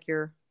not like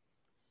you're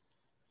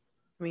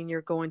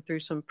going through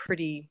some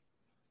pretty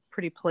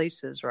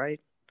places, right?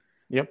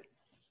 Yep.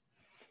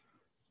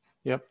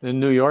 Yep. In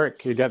New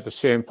York, you got the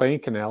Champlain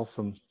Canal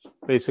from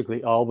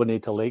basically Albany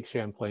to Lake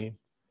Champlain,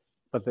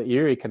 but the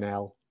Erie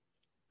Canal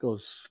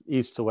goes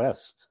east to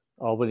west,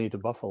 Albany to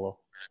Buffalo.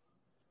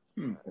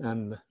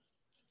 And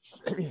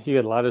you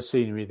get a lot of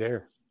scenery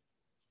there.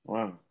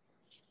 Wow.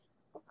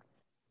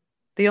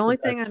 The only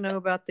thing I know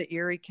about the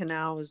Erie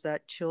Canal is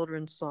that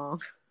children's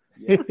song.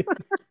 Yeah.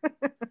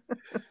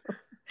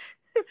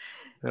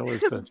 That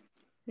was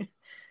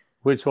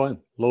which one?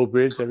 Low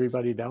Bridge,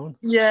 Everybody Down?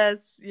 Yes.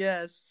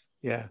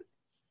 Yeah.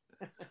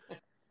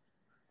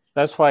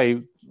 That's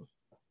why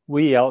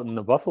we out in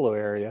the Buffalo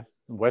area,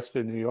 in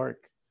Western New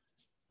York,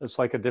 it's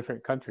like a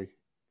different country.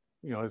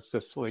 You know, it's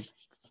just like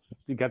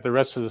you got the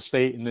rest of the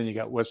state, and then you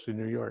got Western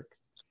New York.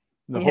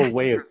 And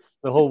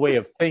the whole way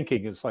of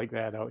thinking is like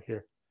that out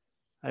here.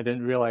 I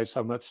didn't realize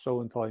how much so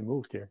until I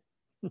moved here.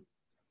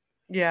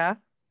 Yeah.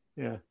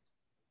 Yeah.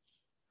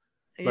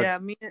 Yeah,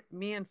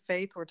 me and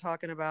Faith were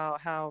talking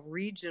about how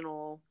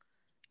regional,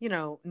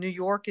 New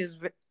York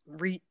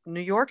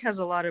has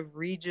a lot of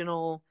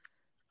regional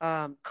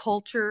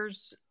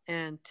cultures,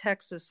 and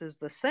Texas is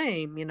the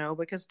same,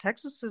 because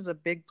Texas is a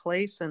big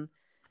place, and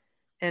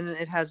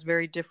it has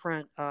very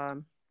different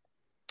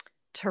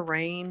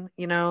terrain,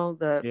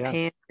 the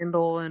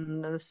Panhandle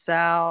and the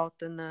South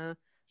and the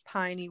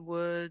piney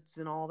woods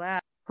and all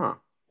that. Huh.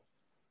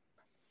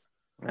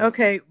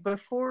 Okay,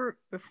 before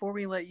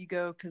we let you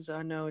go, because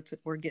I know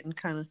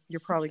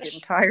you're probably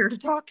getting tired of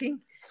talking.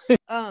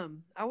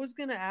 I was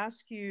gonna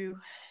ask you,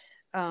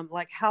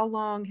 like, how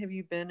long have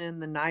you been in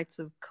the Knights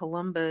of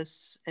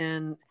Columbus,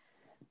 and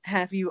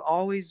have you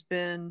always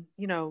been,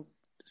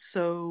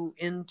 so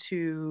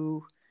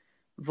into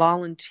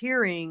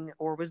volunteering,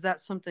 or was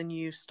that something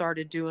you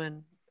started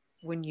doing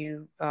when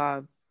you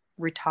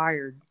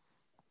retired?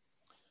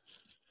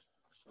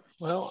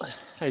 Well,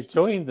 I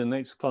joined the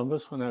Knights of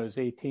Columbus when I was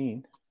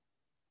 18.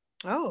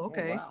 Oh,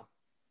 okay. Oh, wow.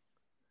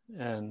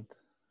 And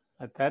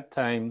at that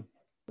time,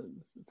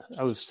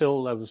 I was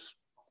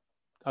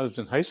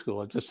in high school.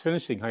 I was just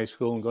finishing high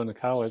school and going to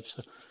college.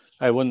 So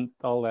I wasn't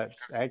all that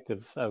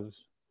active.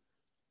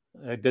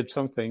 I did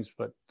some things,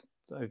 but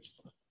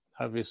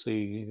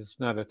obviously it's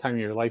not a time of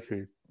your life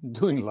you're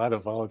doing a lot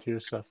of volunteer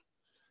stuff.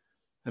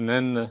 And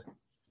then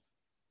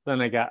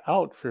I got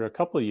out for a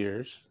couple of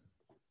years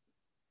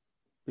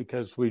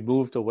because we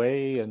moved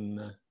away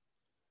and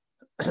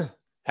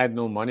had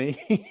no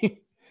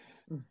money,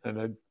 and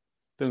I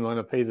didn't want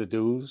to pay the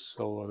dues,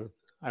 so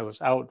I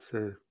was out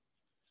for,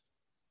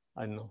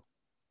 I don't know,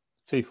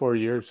 3-4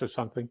 years or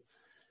something.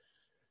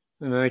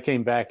 And then I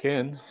came back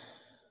in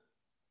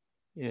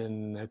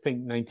I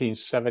think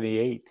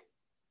 1978,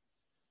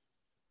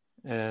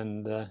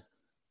 and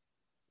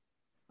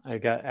I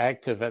got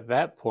active at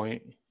that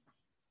point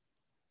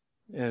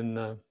in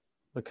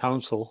the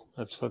council.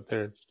 That's what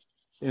their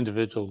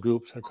individual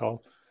groups are called,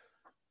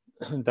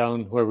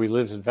 down where we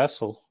lived in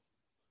Vessel.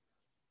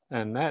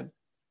 And I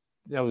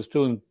was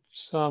doing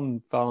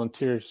some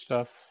volunteer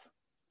stuff.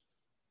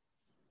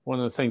 One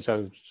of the things I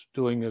was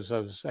doing is I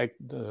was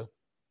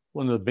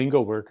one of the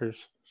bingo workers.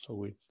 So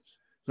we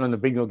run the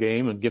bingo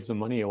game and give the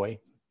money away.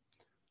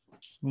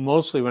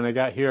 Mostly when I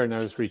got here and I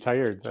was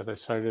retired that I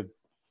started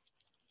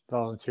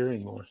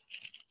volunteering more.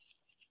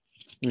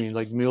 I mean,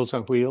 like Meals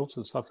on Wheels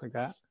and stuff like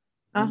that.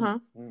 Uh-huh.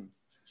 Mm-hmm.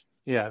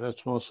 Yeah,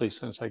 that's mostly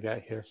since I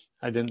got here.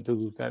 I didn't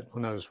do that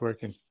when I was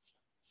working.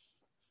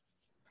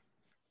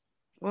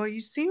 Well, you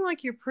seem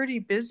like you're pretty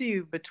busy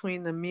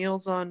between the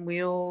Meals on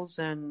Wheels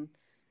and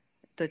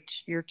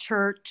your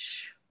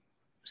church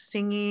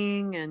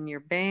singing and your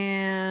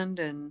band,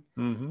 and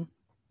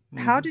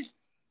how did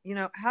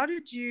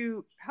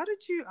you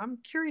I'm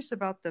curious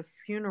about the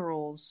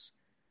funerals.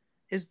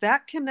 Is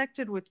that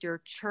connected with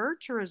your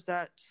church, or is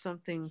that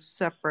something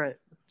separate?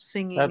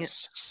 Singing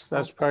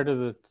that's part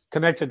of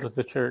connected with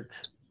the church.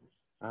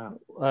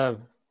 Wow.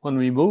 When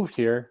we moved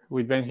here,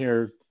 we'd been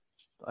here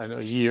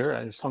a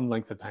year, some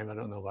length of time, I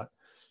don't know what.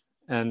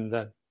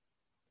 And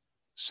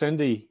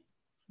Cindy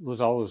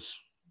was always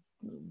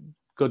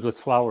good with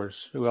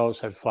flowers. We always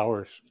had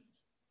flowers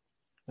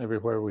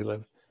everywhere we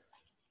lived.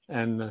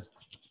 And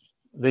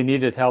they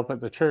needed help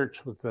at the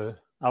church with the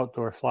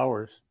outdoor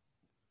flowers.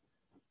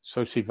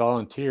 So she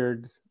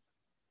volunteered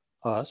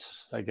us,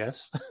 I guess,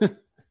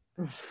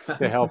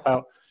 to help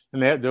out.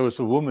 And there was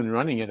a woman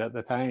running it at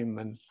the time.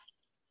 And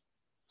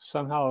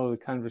somehow the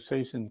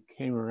conversation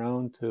came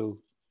around to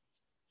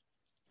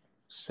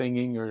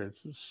singing or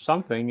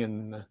something.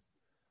 And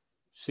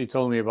she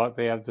told me about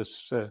they have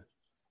this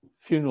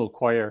funeral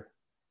choir.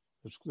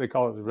 They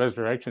call it the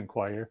Resurrection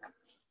Choir.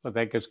 but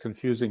that gets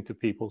confusing to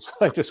people, so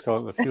I just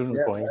call it the funeral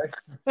Yeah, choir.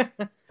 right.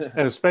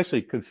 And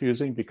especially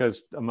confusing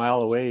because a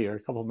mile away or a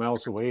couple of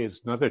miles away is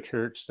another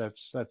church.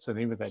 That's the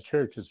name of that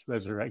church is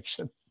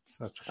Resurrection.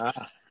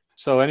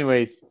 So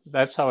anyway,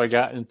 that's how I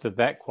got into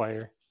that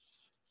choir,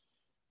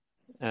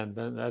 and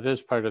then that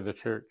is part of the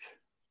church.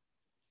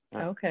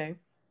 Okay.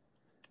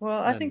 Well,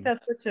 I think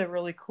that's such a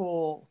really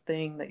cool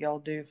thing that y'all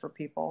do for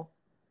people.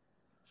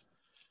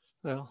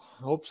 Well,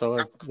 I hope so.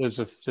 There's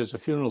a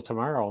funeral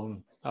tomorrow,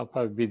 and I'll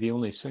probably be the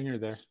only singer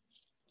there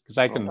because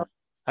I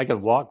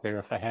can walk there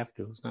if I have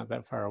to. It's not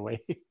that far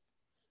away.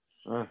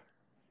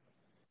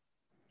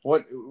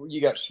 What,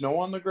 you got snow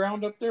on the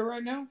ground up there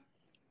right now?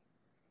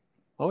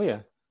 Oh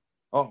yeah.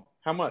 Oh,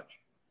 how much?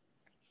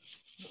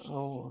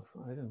 Oh,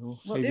 I don't know.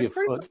 Well, Maybe a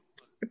foot.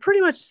 It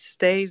pretty much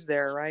stays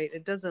there, right?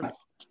 It doesn't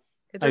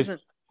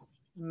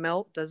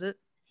melt, does it?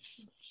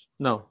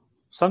 No.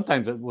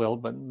 Sometimes it will,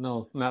 but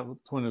no, not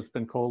when it's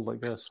been cold like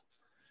this.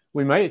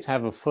 We might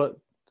have a foot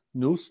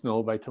new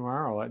snow by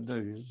tomorrow.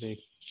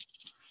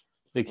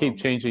 They keep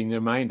changing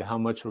their mind how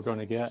much we're going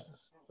to get.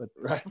 But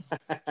right.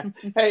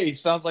 Hey,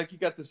 sounds like you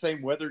got the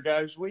same weather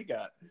guys we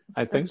got.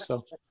 I think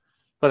so.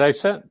 But I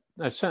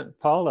sent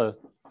Paula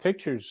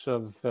pictures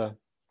of the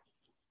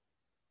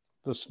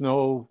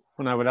snow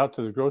when I went out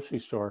to the grocery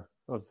store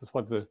of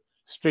what the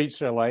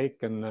streets are like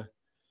and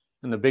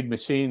the big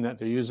machine that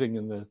they're using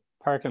in the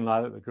parking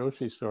lot at the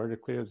grocery store to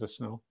clear the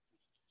snow.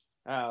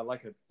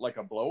 Like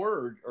a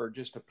blower or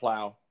just a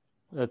plow?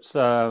 It's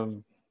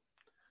I'll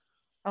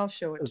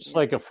show it. It's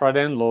like a front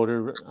end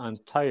loader on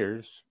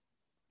tires.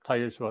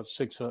 Tires about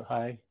 6 foot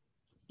high.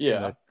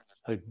 Yeah.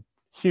 A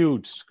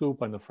huge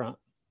scoop on the front.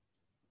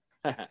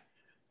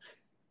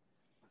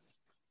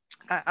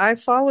 I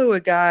follow a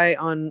guy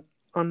on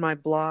my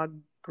blog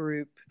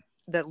group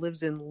that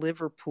lives in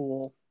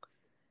Liverpool,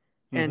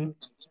 and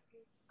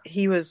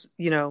he was,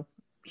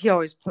 he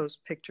always posts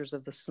pictures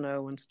of the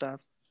snow and stuff.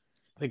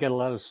 They got a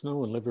lot of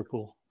snow in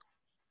Liverpool.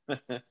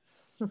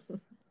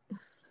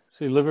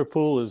 See,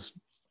 Liverpool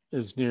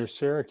is near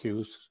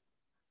Syracuse.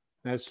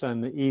 That's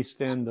on the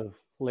east end of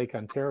Lake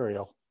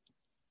Ontario.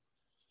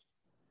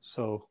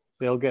 So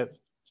they'll get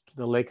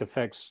the lake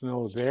effect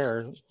snow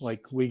there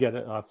like we get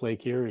it off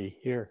Lake Erie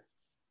here.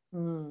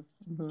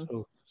 Mm-hmm.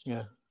 So,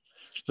 yeah.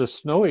 The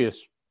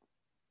snowiest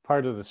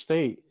part of the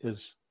state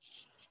is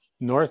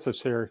north of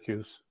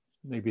Syracuse,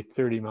 maybe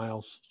 30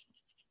 miles.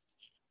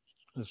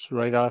 It's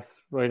right off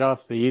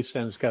the east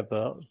end. It's got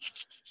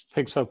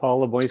picks up all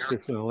the moisture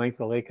from the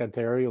length of Lake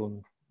Ontario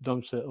and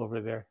dumps it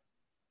over there.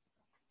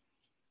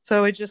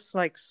 So it just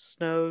like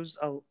snows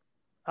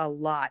a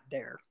lot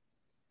there.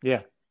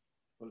 Yeah.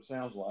 What it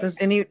sounds like.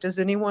 Does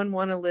anyone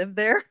want to live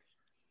there?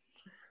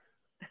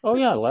 Oh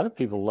yeah, a lot of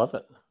people love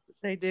it.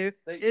 They do.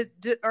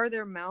 Are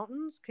there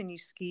mountains? Can you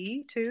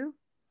ski too?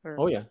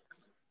 Oh yeah.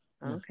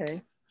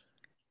 Okay.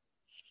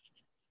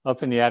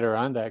 Up in the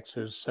Adirondacks,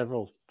 there's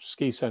several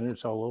ski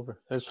centers all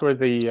over. That's where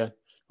the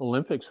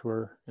Olympics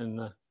were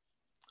in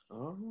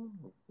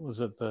was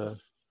it the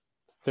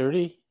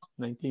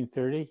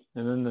 1930,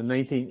 and then the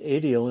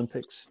 1980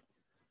 Olympics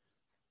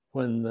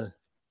when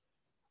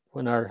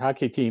our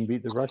hockey team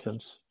beat the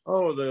Russians.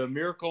 Oh, the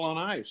Miracle on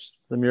Ice.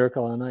 The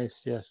Miracle on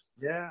Ice, yes.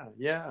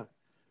 Yeah.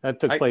 That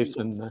took place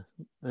in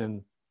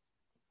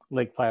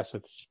Lake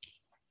Placid.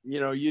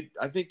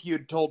 I think you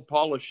had told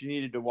Paula she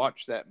needed to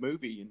watch that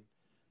movie,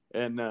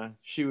 and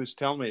she was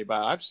telling me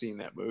about it. I've seen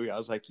that movie. I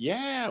was like,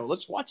 yeah,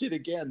 let's watch it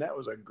again. That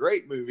was a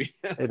great movie.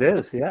 It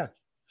is, yeah.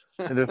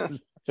 And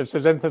if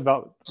there's anything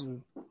about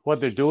what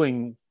they're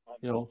doing,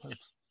 the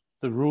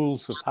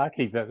rules of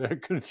hockey that are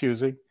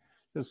confusing,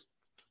 just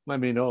let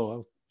me know.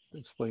 I'll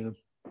explain them.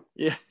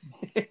 Yeah.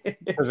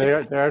 Because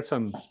there are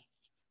some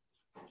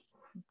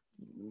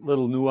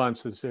little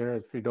nuances there.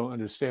 If you don't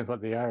understand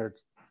what they are,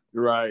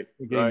 right,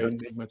 the game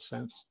doesn't make much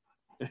sense.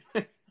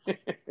 Of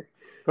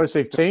course,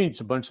 they've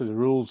changed a bunch of the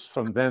rules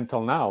from then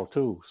till now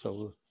too.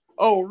 So.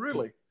 Oh,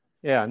 really?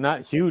 Yeah,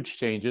 not huge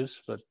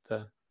changes, but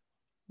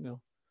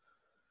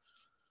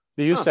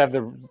they used to have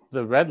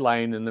the red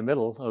line in the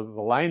middle.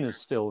 The line is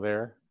still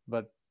there,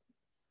 but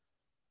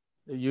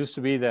it used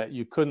to be that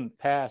you couldn't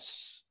pass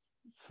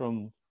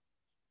from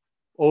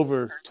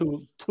over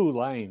two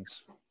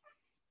lines.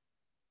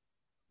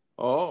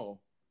 Oh.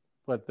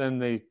 But then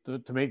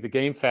to make the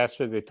game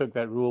faster, they took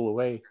that rule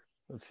away.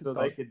 So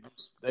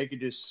they could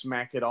just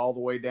smack it all the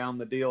way down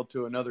the deal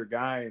to another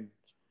guy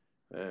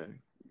and.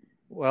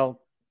 Well,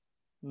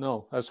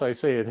 no, that's why I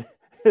say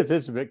it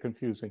is a bit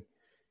confusing.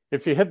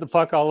 If you hit the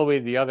puck all the way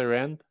to the other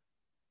end,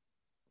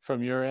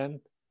 from your end,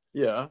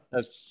 yeah,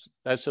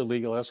 that's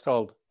illegal. That's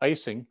called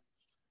icing,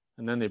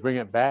 and then they bring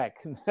it back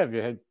and have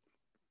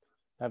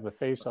a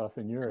face-off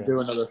in your end. Do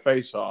another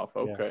face-off,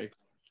 okay.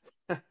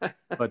 Yeah.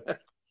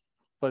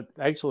 But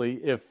actually,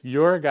 if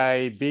your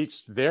guy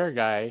beats their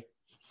guy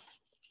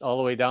all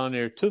the way down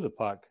there to the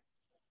puck,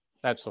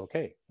 that's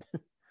okay.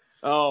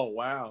 Oh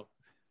wow!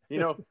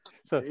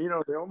 So,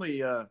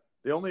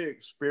 the only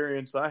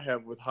experience I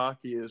have with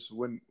hockey is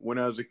when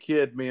I was a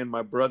kid. Me and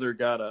my brother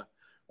got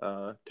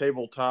a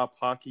tabletop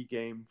hockey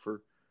game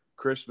for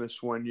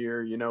Christmas one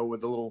year,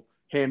 with the little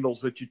handles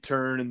that you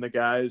turn and the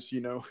guys,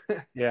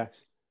 Yeah.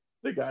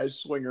 the guys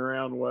swing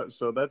around.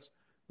 So that's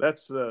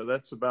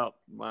about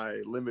my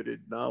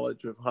limited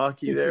knowledge of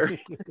hockey there.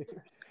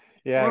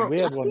 Yeah, Well, we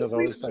had one of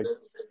those.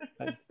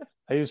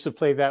 I used to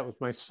play that with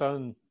my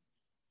son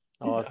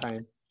all the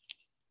time.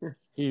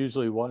 He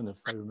usually won, if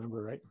I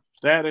remember right.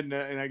 That and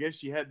I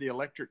guess you had the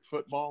electric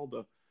football,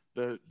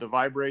 the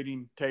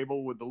vibrating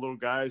table with the little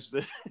guys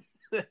that,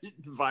 that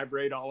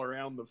vibrate all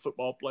around the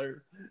football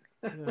player.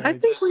 I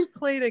think we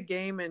played a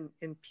game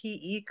in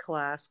PE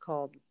class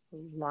called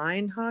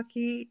line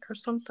hockey or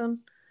something,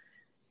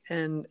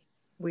 and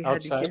we had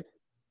Outside? to get.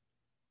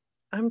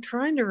 I'm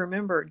trying to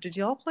remember. Did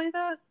y'all play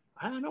that?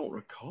 I don't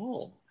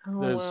recall.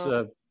 Oh, There's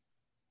well.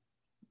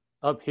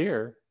 up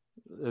here,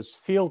 it's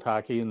field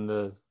hockey, and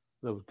the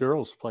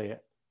girls play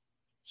it.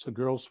 It's a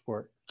girls'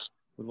 sport.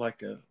 With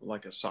like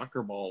a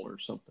soccer ball or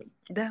something.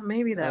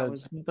 Maybe that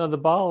was. No, the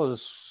ball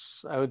is,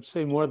 I would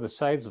say, more the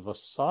size of a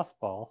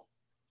softball.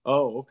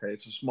 Oh, okay.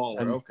 It's a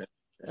smaller. Okay.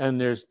 And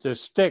there's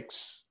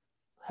sticks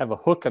have a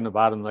hook on the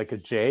bottom like a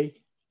J,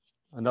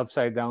 an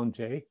upside down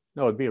J.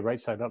 No, it'd be a right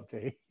side up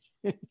J.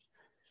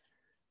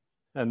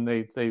 And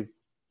they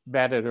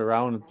bat it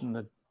around.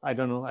 And I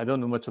don't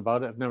know much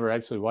about it. I've never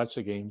actually watched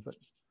a game, but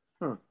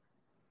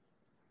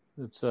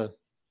it's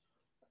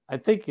I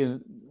think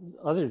in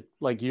other,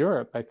 like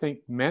Europe, I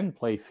think men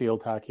play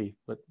field hockey,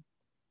 but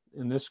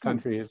in this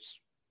country, it's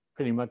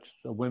pretty much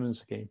a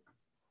women's game.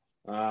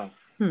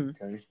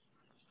 Okay.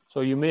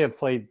 So you may have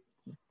played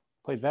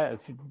that.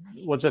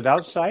 Was it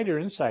outside or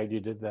inside you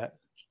did that?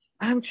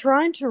 I'm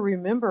trying to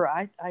remember.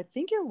 I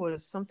think it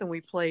was something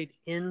we played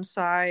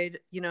inside,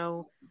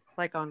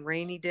 like on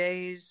rainy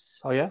days.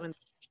 Oh, yeah?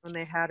 When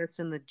they had us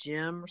in the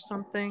gym or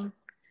something.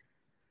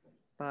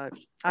 But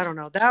I don't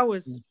know. That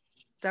was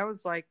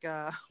like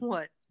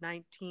what,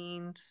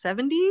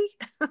 1970?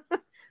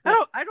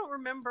 I don't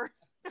remember.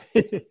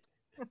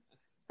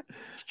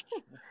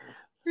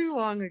 Too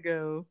long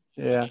ago.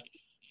 Yeah.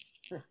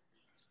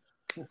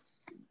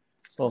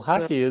 Well,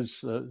 hockey is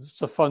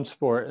it's a fun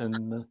sport.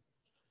 And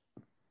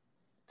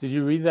did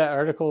you read that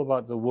article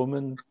about the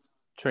woman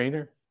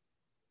trainer?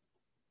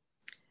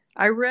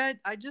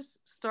 I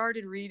just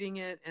started reading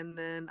it, and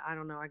then I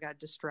don't know, I got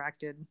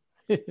distracted.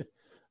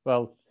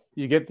 Well,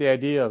 you get the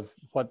idea of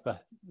what the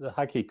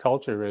hockey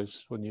culture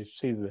is when you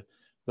see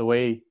the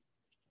way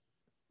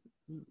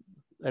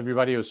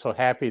everybody was so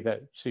happy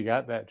that she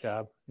got that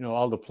job.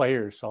 All the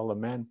players, all the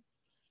men,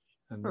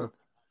 and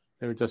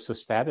they were just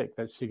ecstatic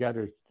that she got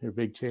her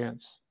big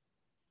chance.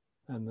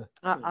 And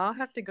I'll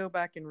have to go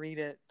back and read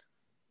it.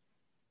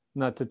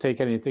 Not to take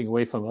anything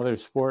away from other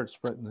sports,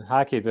 but in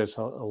hockey, there's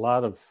a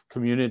lot of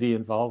community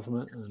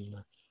involvement, and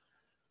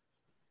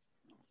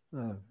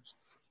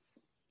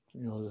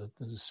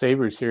the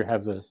Sabres here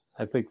have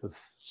I think the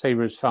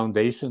Sabres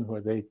Foundation,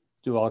 where they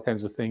do all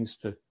kinds of things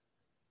to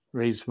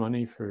raise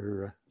money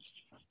for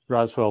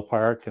Roswell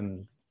Park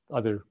and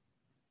other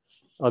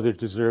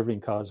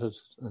deserving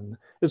causes. And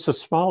it's a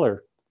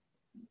smaller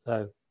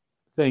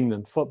thing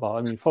than football.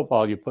 I mean,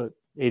 football, you put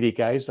 80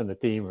 guys on a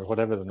team or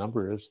whatever the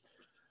number is.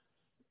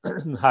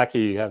 In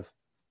hockey, you have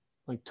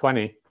like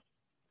 20,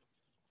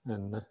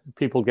 and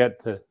people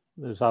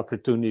there's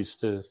opportunities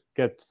to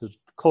get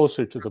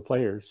closer to the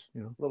players.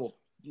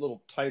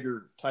 Little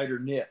tighter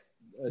knit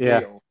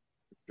deal.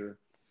 Sure.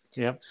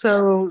 Yep.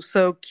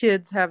 So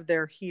kids have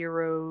their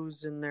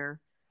heroes and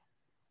their,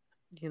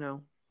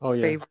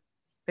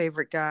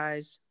 favorite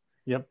guys.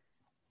 Yep.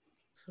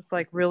 So it's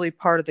like really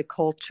part of the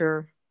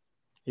culture.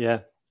 Yeah.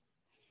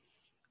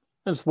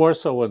 It's more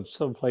so in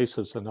some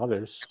places than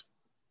others.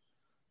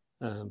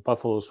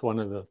 Buffalo's one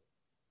of the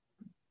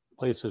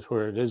places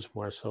where it is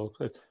more so.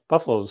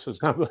 Buffalo's is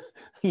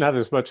not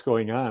as much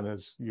going on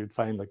as you'd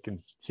find like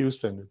in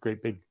Houston, a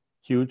great big,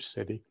 huge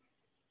city.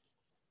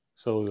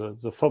 So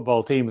the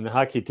football team and the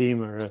hockey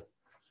team are,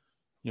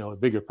 a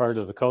bigger part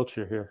of the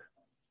culture here.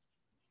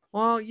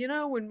 Well,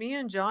 when me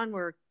and John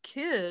were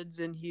kids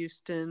in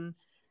Houston,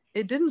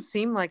 it didn't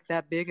seem like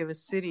that big of a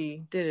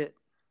city, did it?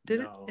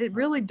 No. It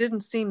really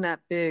didn't seem that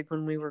big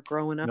when we were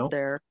growing up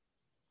there.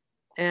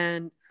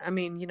 And I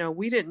mean,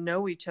 we didn't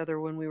know each other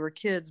when we were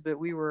kids, but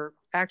we were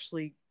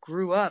actually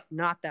grew up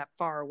not that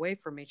far away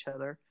from each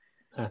other.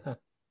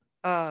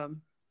 So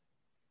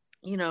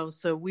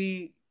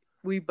we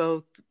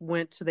both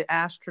went to the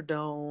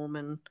Astrodome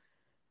and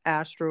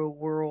Astro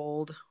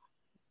World.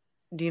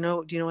 Do you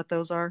know what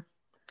those are?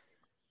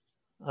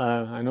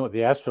 I know what the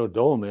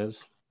Astrodome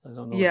is. I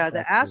don't know. Yeah,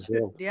 the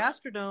Astrodome,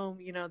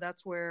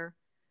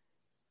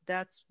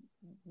 that's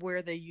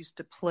where they used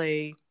to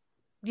play.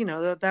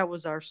 That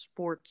was our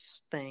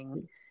sports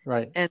thing.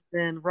 Right. And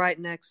then right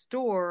next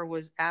door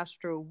was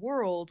Astro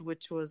World,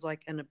 which was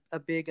like a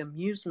big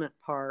amusement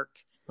park.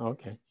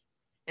 Okay.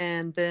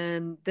 And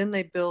then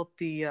they built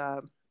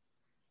the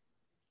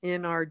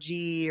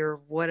NRG or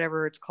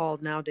whatever it's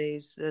called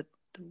nowadays,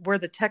 where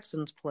the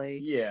Texans play.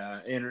 Yeah,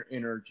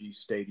 NRG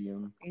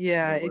Stadium.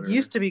 Yeah, it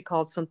used to be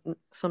called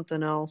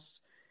something else.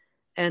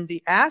 And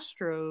the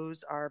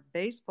Astros, our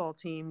baseball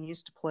team,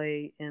 used to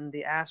play in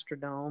the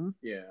Astrodome.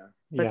 Yeah.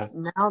 But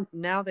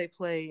now they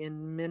play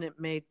in Minute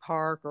Maid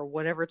Park or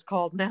whatever it's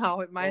called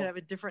now. It might have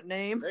a different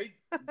name.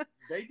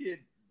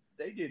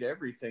 They did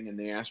everything in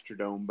the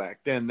Astrodome back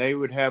then. They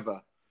would have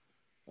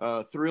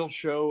a thrill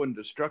show and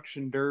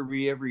destruction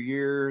derby every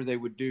year. They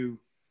would do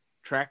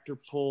tractor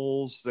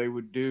pulls. They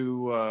would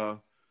do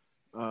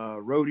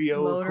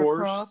rodeo, of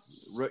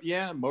course.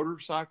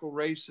 Motorcycle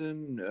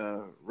racing,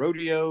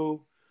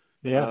 rodeo.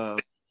 Yeah.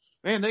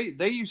 Man,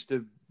 they used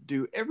to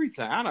do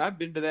everything. I've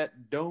been to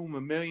that dome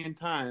a million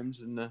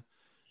times, and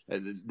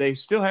they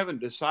still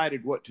haven't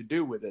decided what to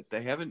do with it.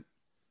 They haven't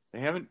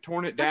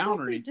torn it down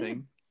or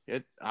anything.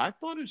 I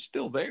thought it's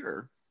still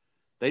there.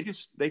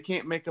 They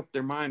can't make up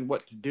their mind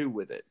what to do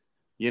with it.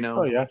 You know.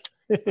 Oh yeah.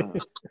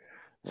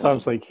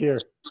 Sounds like here.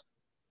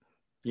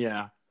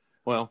 Yeah.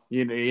 Well,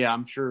 yeah,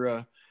 I'm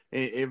sure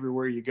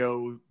everywhere you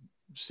go,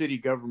 city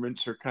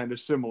governments are kind of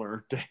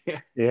similar.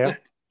 Yeah.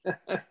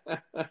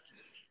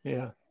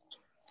 Yeah.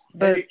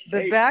 But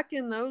back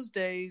in those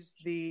days,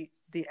 the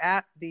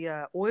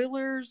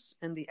Oilers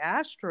and the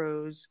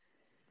Astros,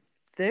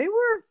 they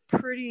were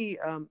pretty.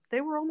 They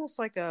were almost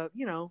like a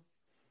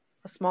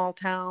small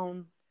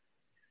town,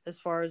 as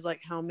far as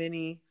like how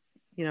many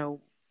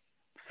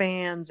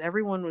fans.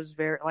 Everyone was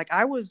very like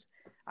I was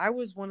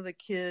one of the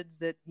kids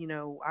that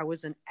I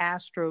was an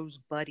Astros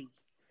buddy,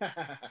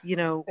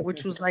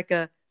 which was like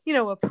a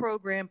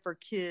program for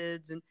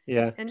kids and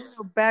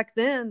back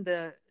then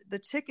the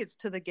tickets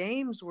to the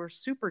games were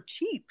super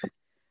cheap.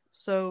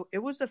 So it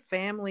was a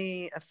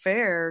family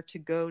affair to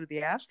go to the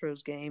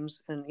Astros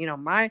games. And,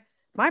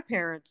 my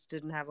parents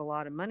didn't have a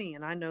lot of money,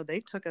 and I know they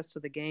took us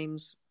to the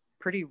games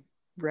pretty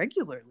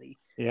regularly.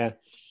 Yeah.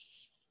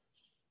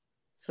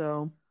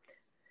 So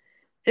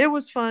it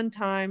was fun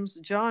times.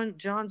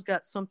 John's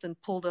got something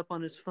pulled up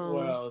on his phone.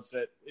 Well,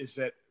 is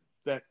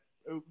that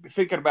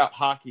thinking about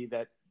hockey,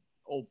 that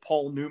old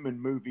Paul Newman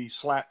movie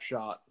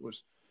Slapshot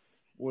was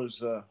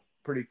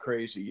pretty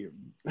crazy.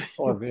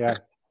 Oh yeah,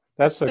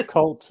 that's a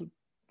cult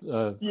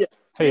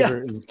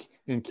favorite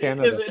in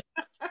Canada.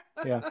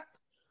 Yeah,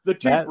 the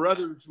two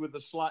brothers with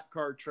the slot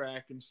car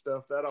track and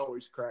stuff, that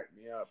always cracked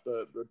me up.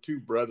 The two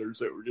brothers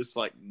that were just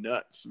like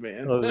nuts,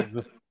 man. Oh,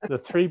 the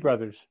three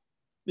brothers.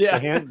 Yeah,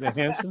 the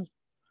Hansons.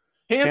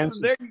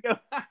 Hanson, there you go.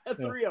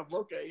 Three of them.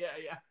 Okay,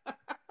 yeah.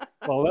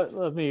 Well,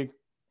 let me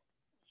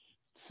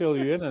fill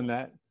you in on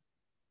that.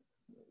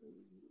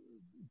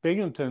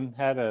 Binghamton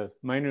had a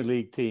minor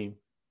league team.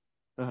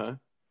 Uh-huh.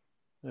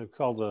 It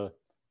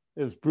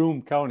was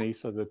Broome County,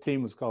 so the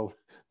team was called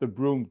the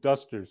Broome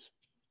Dusters.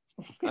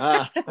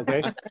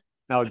 Okay.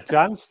 Now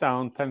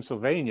Johnstown,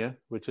 Pennsylvania,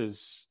 which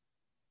is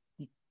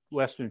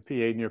western PA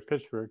near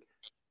Pittsburgh,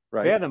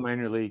 right, they had a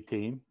minor league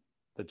team,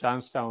 the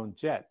Johnstown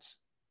Jets.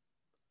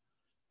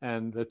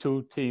 And the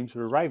two teams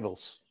were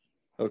rivals.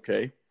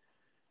 Okay.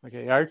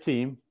 Our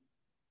team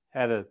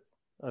had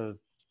a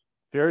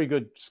very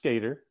good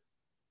skater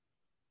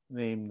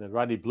named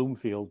Roddy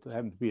Bloomfield,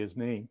 happened to be his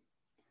name.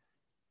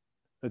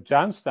 The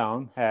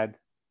Johnstown had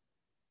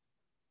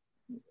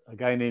a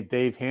guy named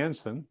Dave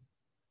Hansen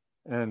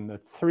and the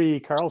three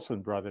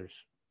Carlson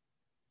brothers.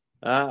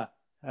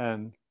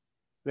 And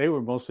they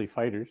were mostly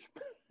fighters.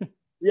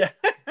 Yeah.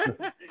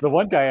 The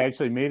one guy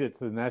actually made it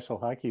to the National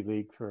Hockey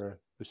League for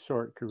a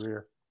short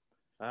career.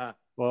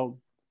 Well,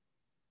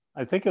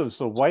 I think it was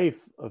the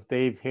wife of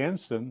Dave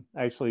Hansen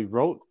actually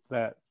wrote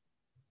that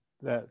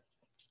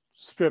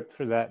script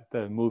for that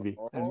movie.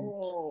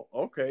 Oh,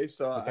 okay.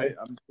 So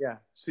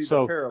see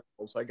the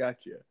parallels. I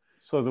got you.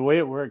 So the way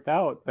it worked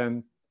out,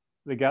 then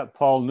they got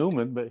Paul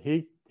Newman, but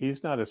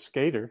he's not a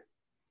skater,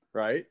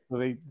 right? So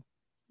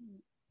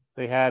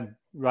they had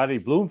Roddy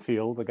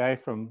Bloomfield, the guy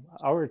from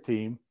our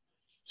team,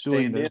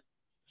 doing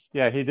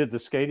he did the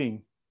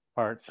skating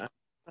parts,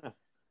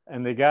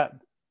 and they got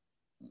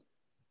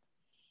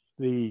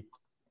did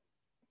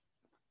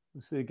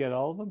they get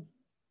all of them?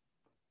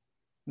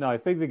 No, I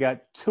think they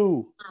got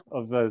two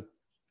of the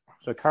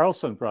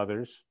Carlson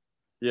brothers.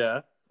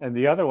 Yeah. And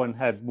the other one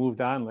had moved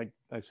on, like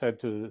I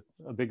said, to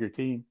a bigger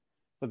team.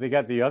 But they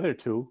got the other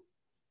two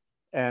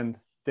and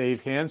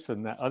Dave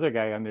Hansen, that other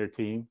guy on their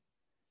team,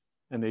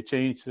 and they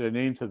changed their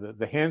name to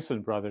the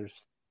Hansen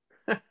brothers.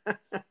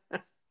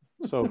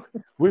 So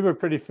we were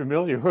pretty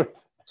familiar with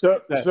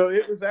that. So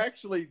it was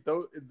actually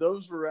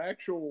those were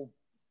actual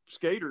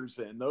skaters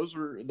then. Those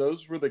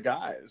were the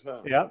guys,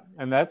 huh? Yeah,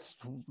 and that's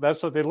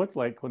what they looked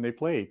like when they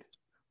played.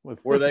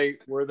 Were they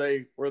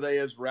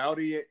as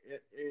rowdy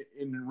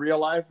in real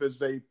life as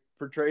they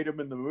portrayed them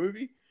in the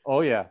movie?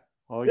 Oh yeah.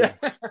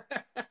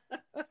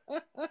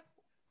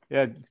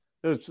 Yeah,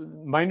 there's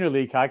minor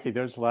league hockey.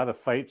 There's a lot of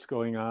fights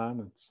going on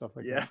and stuff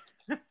like that.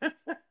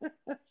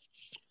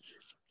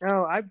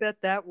 Oh, I bet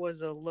that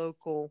was a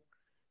local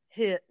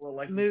hit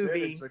movie. You said,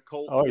 it's a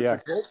cult. It's a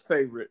cult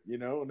favorite.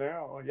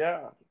 Now,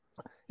 yeah.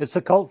 It's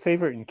a cult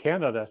favorite in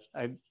Canada.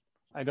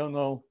 I don't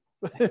know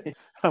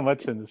how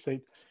much in the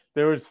States.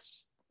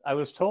 I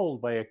was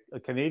told by a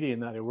Canadian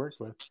that I worked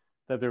with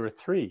that there were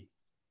three.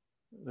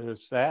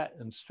 There's that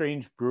and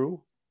Strange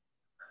Brew.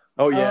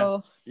 Oh yeah,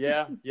 Oh.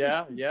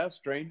 yeah.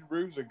 Strange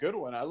Brew's a good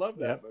one. I love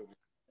that Yep. movie.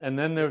 And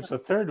then there's a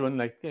third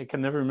one. I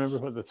can never remember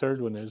what the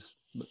third one is.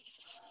 But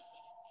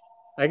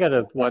I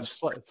gotta watch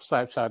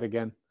Slapshot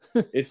again.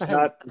 It's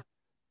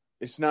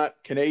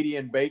not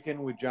Canadian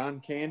Bacon with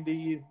John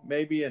Candy,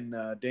 maybe, and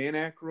Dan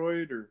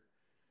Aykroyd, or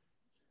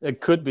It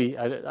could be.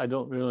 I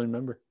don't really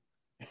remember.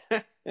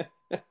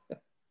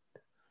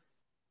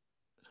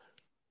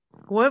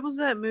 What was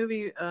that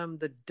movie?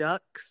 The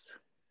Ducks.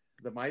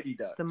 The Mighty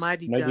Ducks. The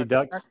Mighty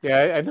Ducks. Ducks.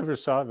 Yeah, I never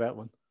saw that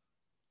one.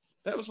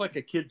 That was like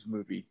a kids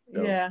movie,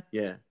 though.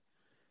 Yeah.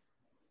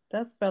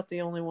 That's about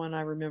the only one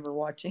I remember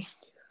watching.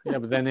 Yeah,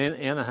 but then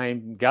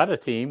Anaheim got a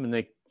team and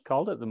they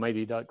called it the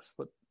Mighty Ducks.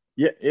 But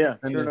yeah,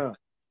 then sure enough.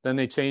 Then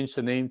they changed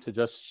the name to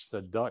just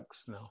the Ducks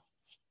now.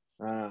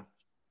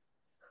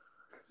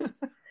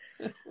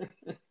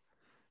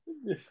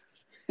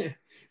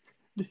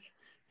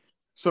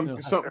 Something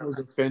was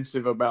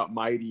offensive about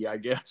Mighty, I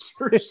guess,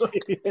 or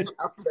something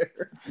out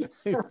there.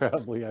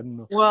 Probably, I don't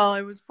know. Well,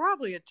 it was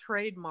probably a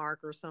trademark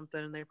or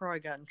something, and they probably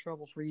got in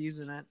trouble for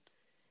using it.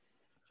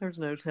 There's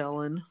no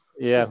telling.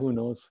 Yeah, who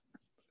knows?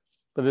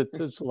 But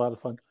it's a lot of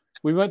fun.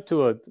 We went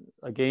to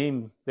a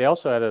game. They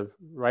also had a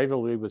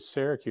rivalry with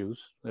Syracuse.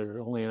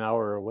 They're only an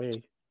hour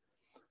away.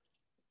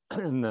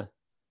 And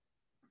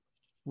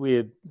we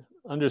had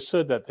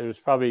understood that there's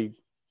probably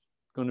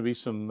going to be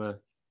some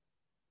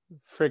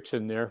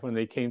friction there when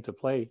they came to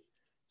play.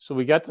 So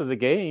we got to the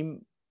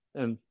game,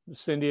 and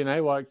Cindy and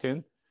I walked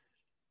in,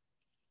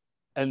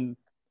 and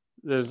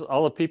there's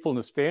all the people in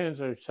the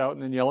stands are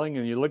shouting and yelling,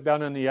 and you look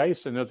down on the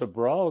ice, and there's a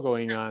brawl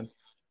going on.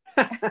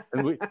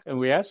 and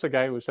we asked the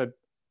guy who said,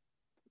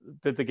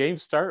 "Did the game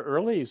start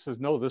early?" He says,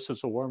 "No, this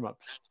is a warm-up."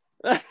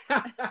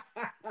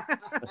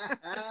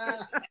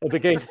 The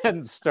game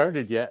hadn't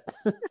started yet.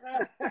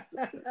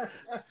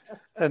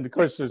 And of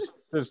course,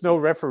 there's no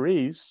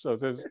referees, so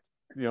there's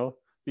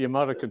the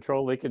amount of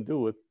control they can do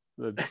with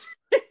the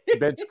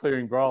bench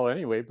clearing brawl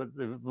anyway. But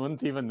there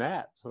wasn't even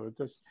that, so it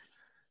just,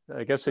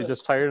 I guess they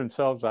just tired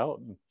themselves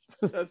out.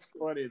 That's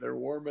funny. They're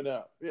warming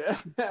up. Yeah,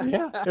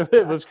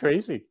 it was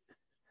crazy.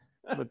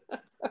 But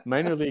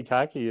minor league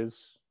hockey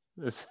is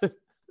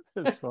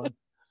fun.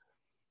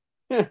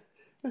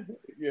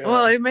 Yeah.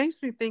 Well, it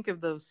makes me think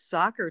of those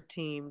soccer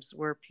teams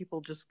where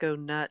people just go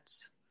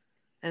nuts,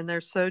 and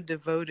they're so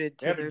devoted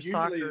to their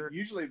soccer.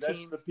 Usually, that's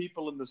team. the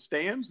people in the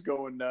stands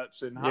going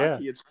nuts. In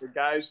hockey, it's the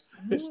guys.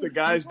 It's the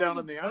guys down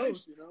on the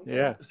ice.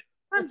 Yeah.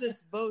 Sometimes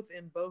it's both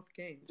in both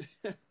games.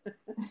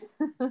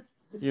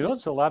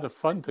 It's a lot of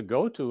fun to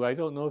go to. I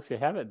don't know if you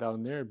have it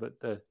down there, but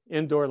the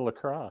indoor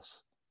lacrosse.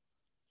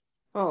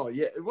 Oh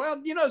yeah.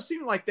 Well, it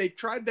seemed like they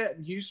tried that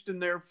in Houston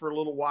there for a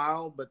little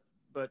while, but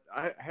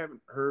I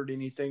haven't heard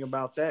anything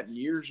about that in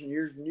years and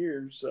years and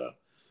years.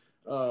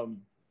 I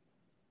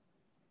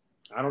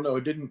don't know.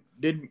 It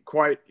didn't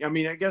quite. I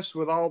mean, I guess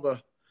with all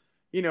the,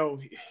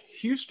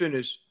 Houston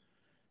is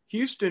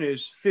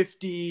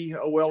 50.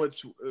 Well,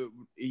 it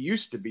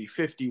used to be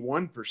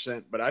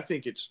 51%, but I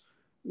think it's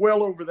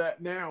well over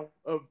that now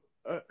of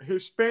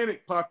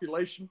Hispanic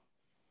population.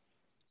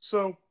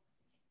 So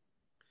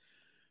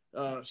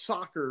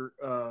soccer's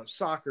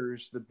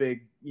the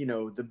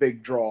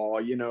big draw,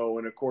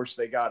 and of course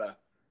they got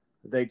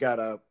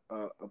a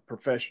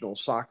professional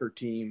soccer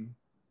team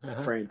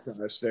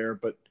franchise there,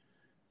 but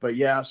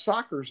yeah,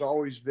 soccer's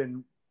always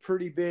been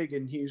pretty big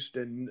in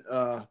Houston.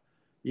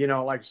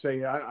 Like I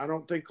say, I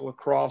don't think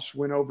lacrosse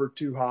went over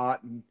too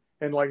hot, and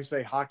like I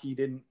say, hockey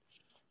didn't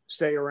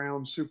stay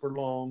around super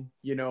long,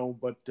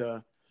 but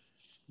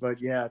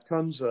yeah,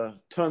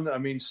 I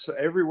mean,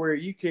 everywhere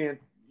you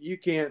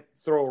can't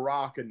throw a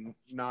rock and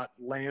not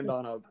land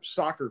on a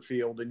soccer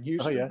field in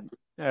Houston.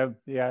 Oh,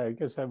 yeah. I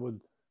guess that would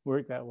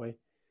work that way.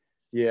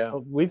 Yeah.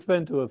 We've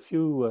been to a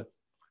few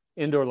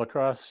indoor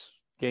lacrosse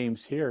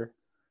games here.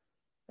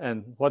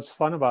 And what's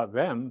fun about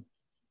them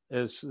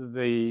is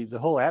the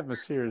whole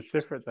atmosphere is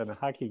different than a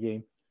hockey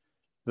game.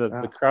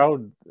 The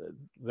crowd,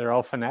 they're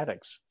all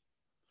fanatics.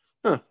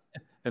 Huh.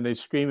 And they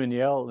scream and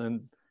yell.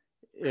 And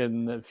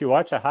if you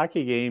watch a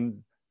hockey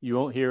game, you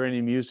won't hear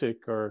any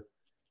music or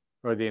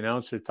the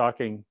announcer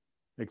talking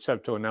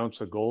except to announce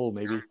a goal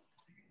maybe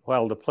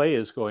while the play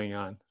is going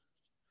on.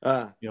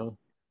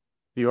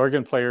 The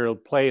organ player will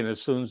play, and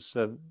as soon as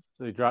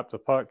they drop the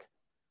puck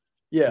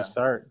to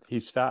start, he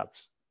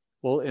stops.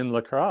 Well, in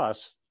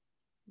lacrosse,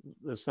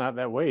 it's not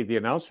that way. The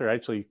announcer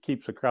actually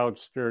keeps the crowd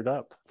stirred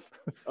up.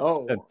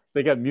 Oh,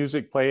 they got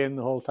music playing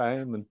the whole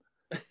time,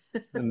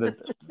 and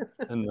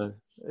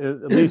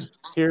at least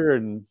here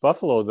in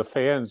Buffalo, the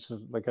fans,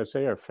 like I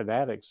say, are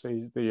fanatics.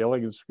 They're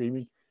yelling and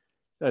screaming.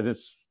 And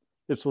it's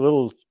a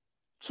little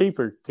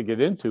cheaper to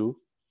get into,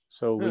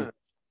 so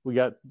we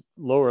got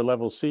lower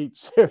level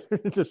seats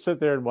to sit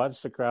there and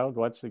watch the crowd,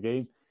 watch the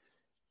game.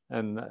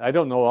 And I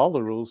don't know all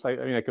the rules. I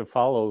mean, I can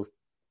follow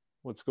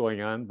what's going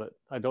on, but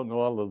I don't know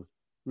all the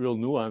real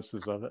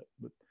nuances of it.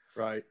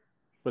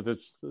 But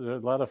it's a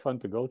lot of fun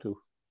to go to.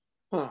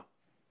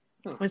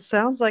 It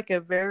sounds like a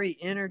very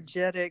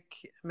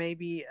energetic,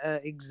 maybe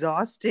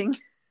exhausting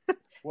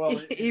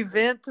Well,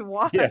 event to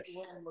watch. Yes.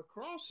 well,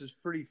 lacrosse is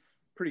pretty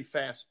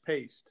fast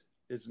paced,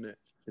 isn't it?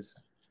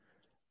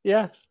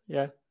 Yeah.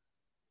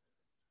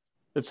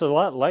 It's a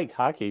lot like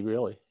hockey,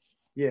 really.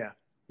 Yeah.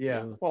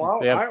 Yeah. Well,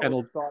 They have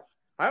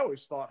I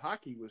always thought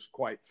hockey was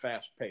quite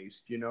fast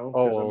paced. You know.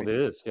 Oh, it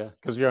is, yeah,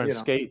 because you're on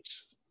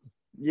skates.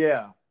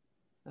 Yeah.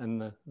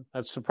 And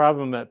that's the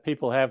problem that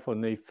people have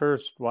when they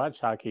first watch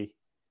hockey.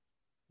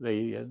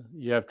 You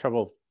have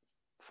trouble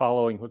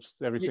following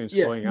everything's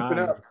going on.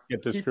 Up.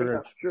 Get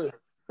discouraged. Sure.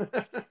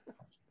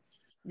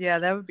 Yeah,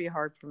 that would be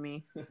hard for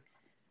me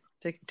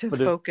to But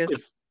focus.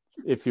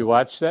 If you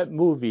watch that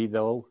movie,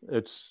 though,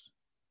 it's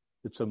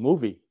a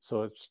movie,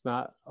 so it's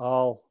not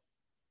all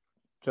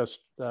just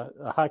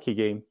a hockey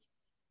game.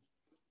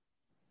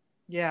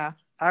 Yeah,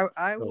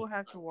 I will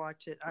have to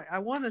watch it. I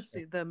want to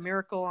see the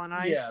Miracle on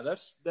Ice. Yeah,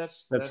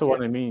 that's the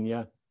one I mean.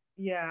 Yeah.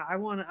 Yeah, I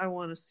want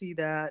to see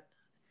that.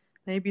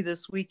 Maybe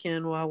this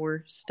weekend while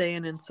we're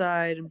staying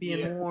inside and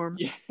being warm.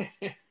 Yeah.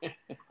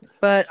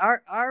 But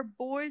our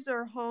boys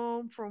are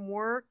home from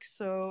work,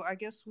 so I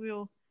guess we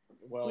will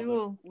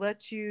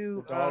let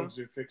you. The dogs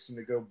are fixing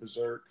to go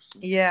berserk.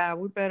 Yeah,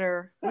 we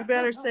better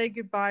say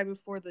goodbye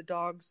before the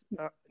dogs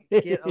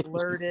get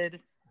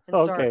alerted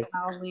and start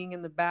howling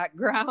in the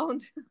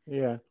background.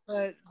 Yeah.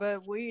 But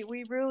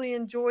we really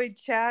enjoyed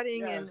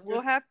chatting, and we'll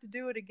have to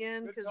do it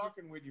again. Good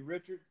talking with you,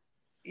 Richard.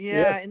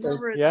 Yeah, and there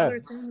were other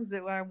things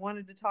that I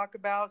wanted to talk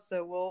about,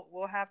 so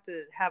we'll have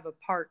to have a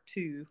part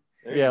 2.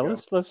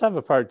 Let's have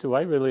a part 2.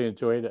 I really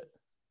enjoyed it.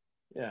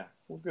 Yeah,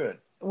 well, good.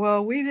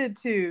 Well, we did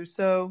too.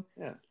 So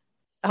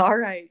all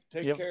right.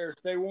 Take care.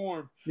 Stay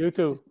warm. You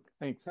too.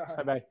 Thanks.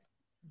 Bye-bye.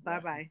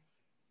 Bye-bye.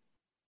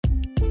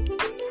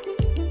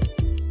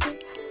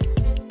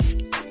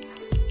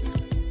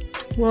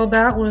 Well,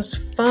 that was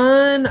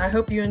fun. I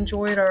hope you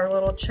enjoyed our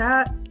little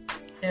chat.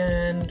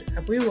 And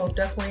we will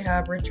definitely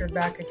have Richard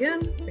back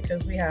again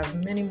because we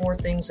have many more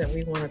things that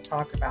we want to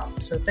talk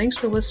about. So thanks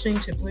for listening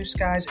to Blue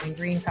Skies and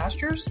Green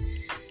Pastures.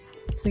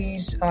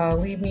 Please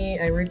leave me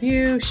a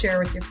review, share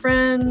with your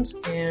friends,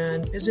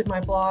 and visit my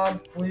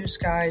blog,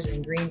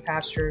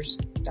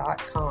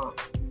 blueskiesandgreenpastures.com.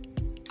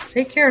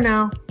 Take care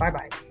now.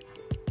 Bye-bye.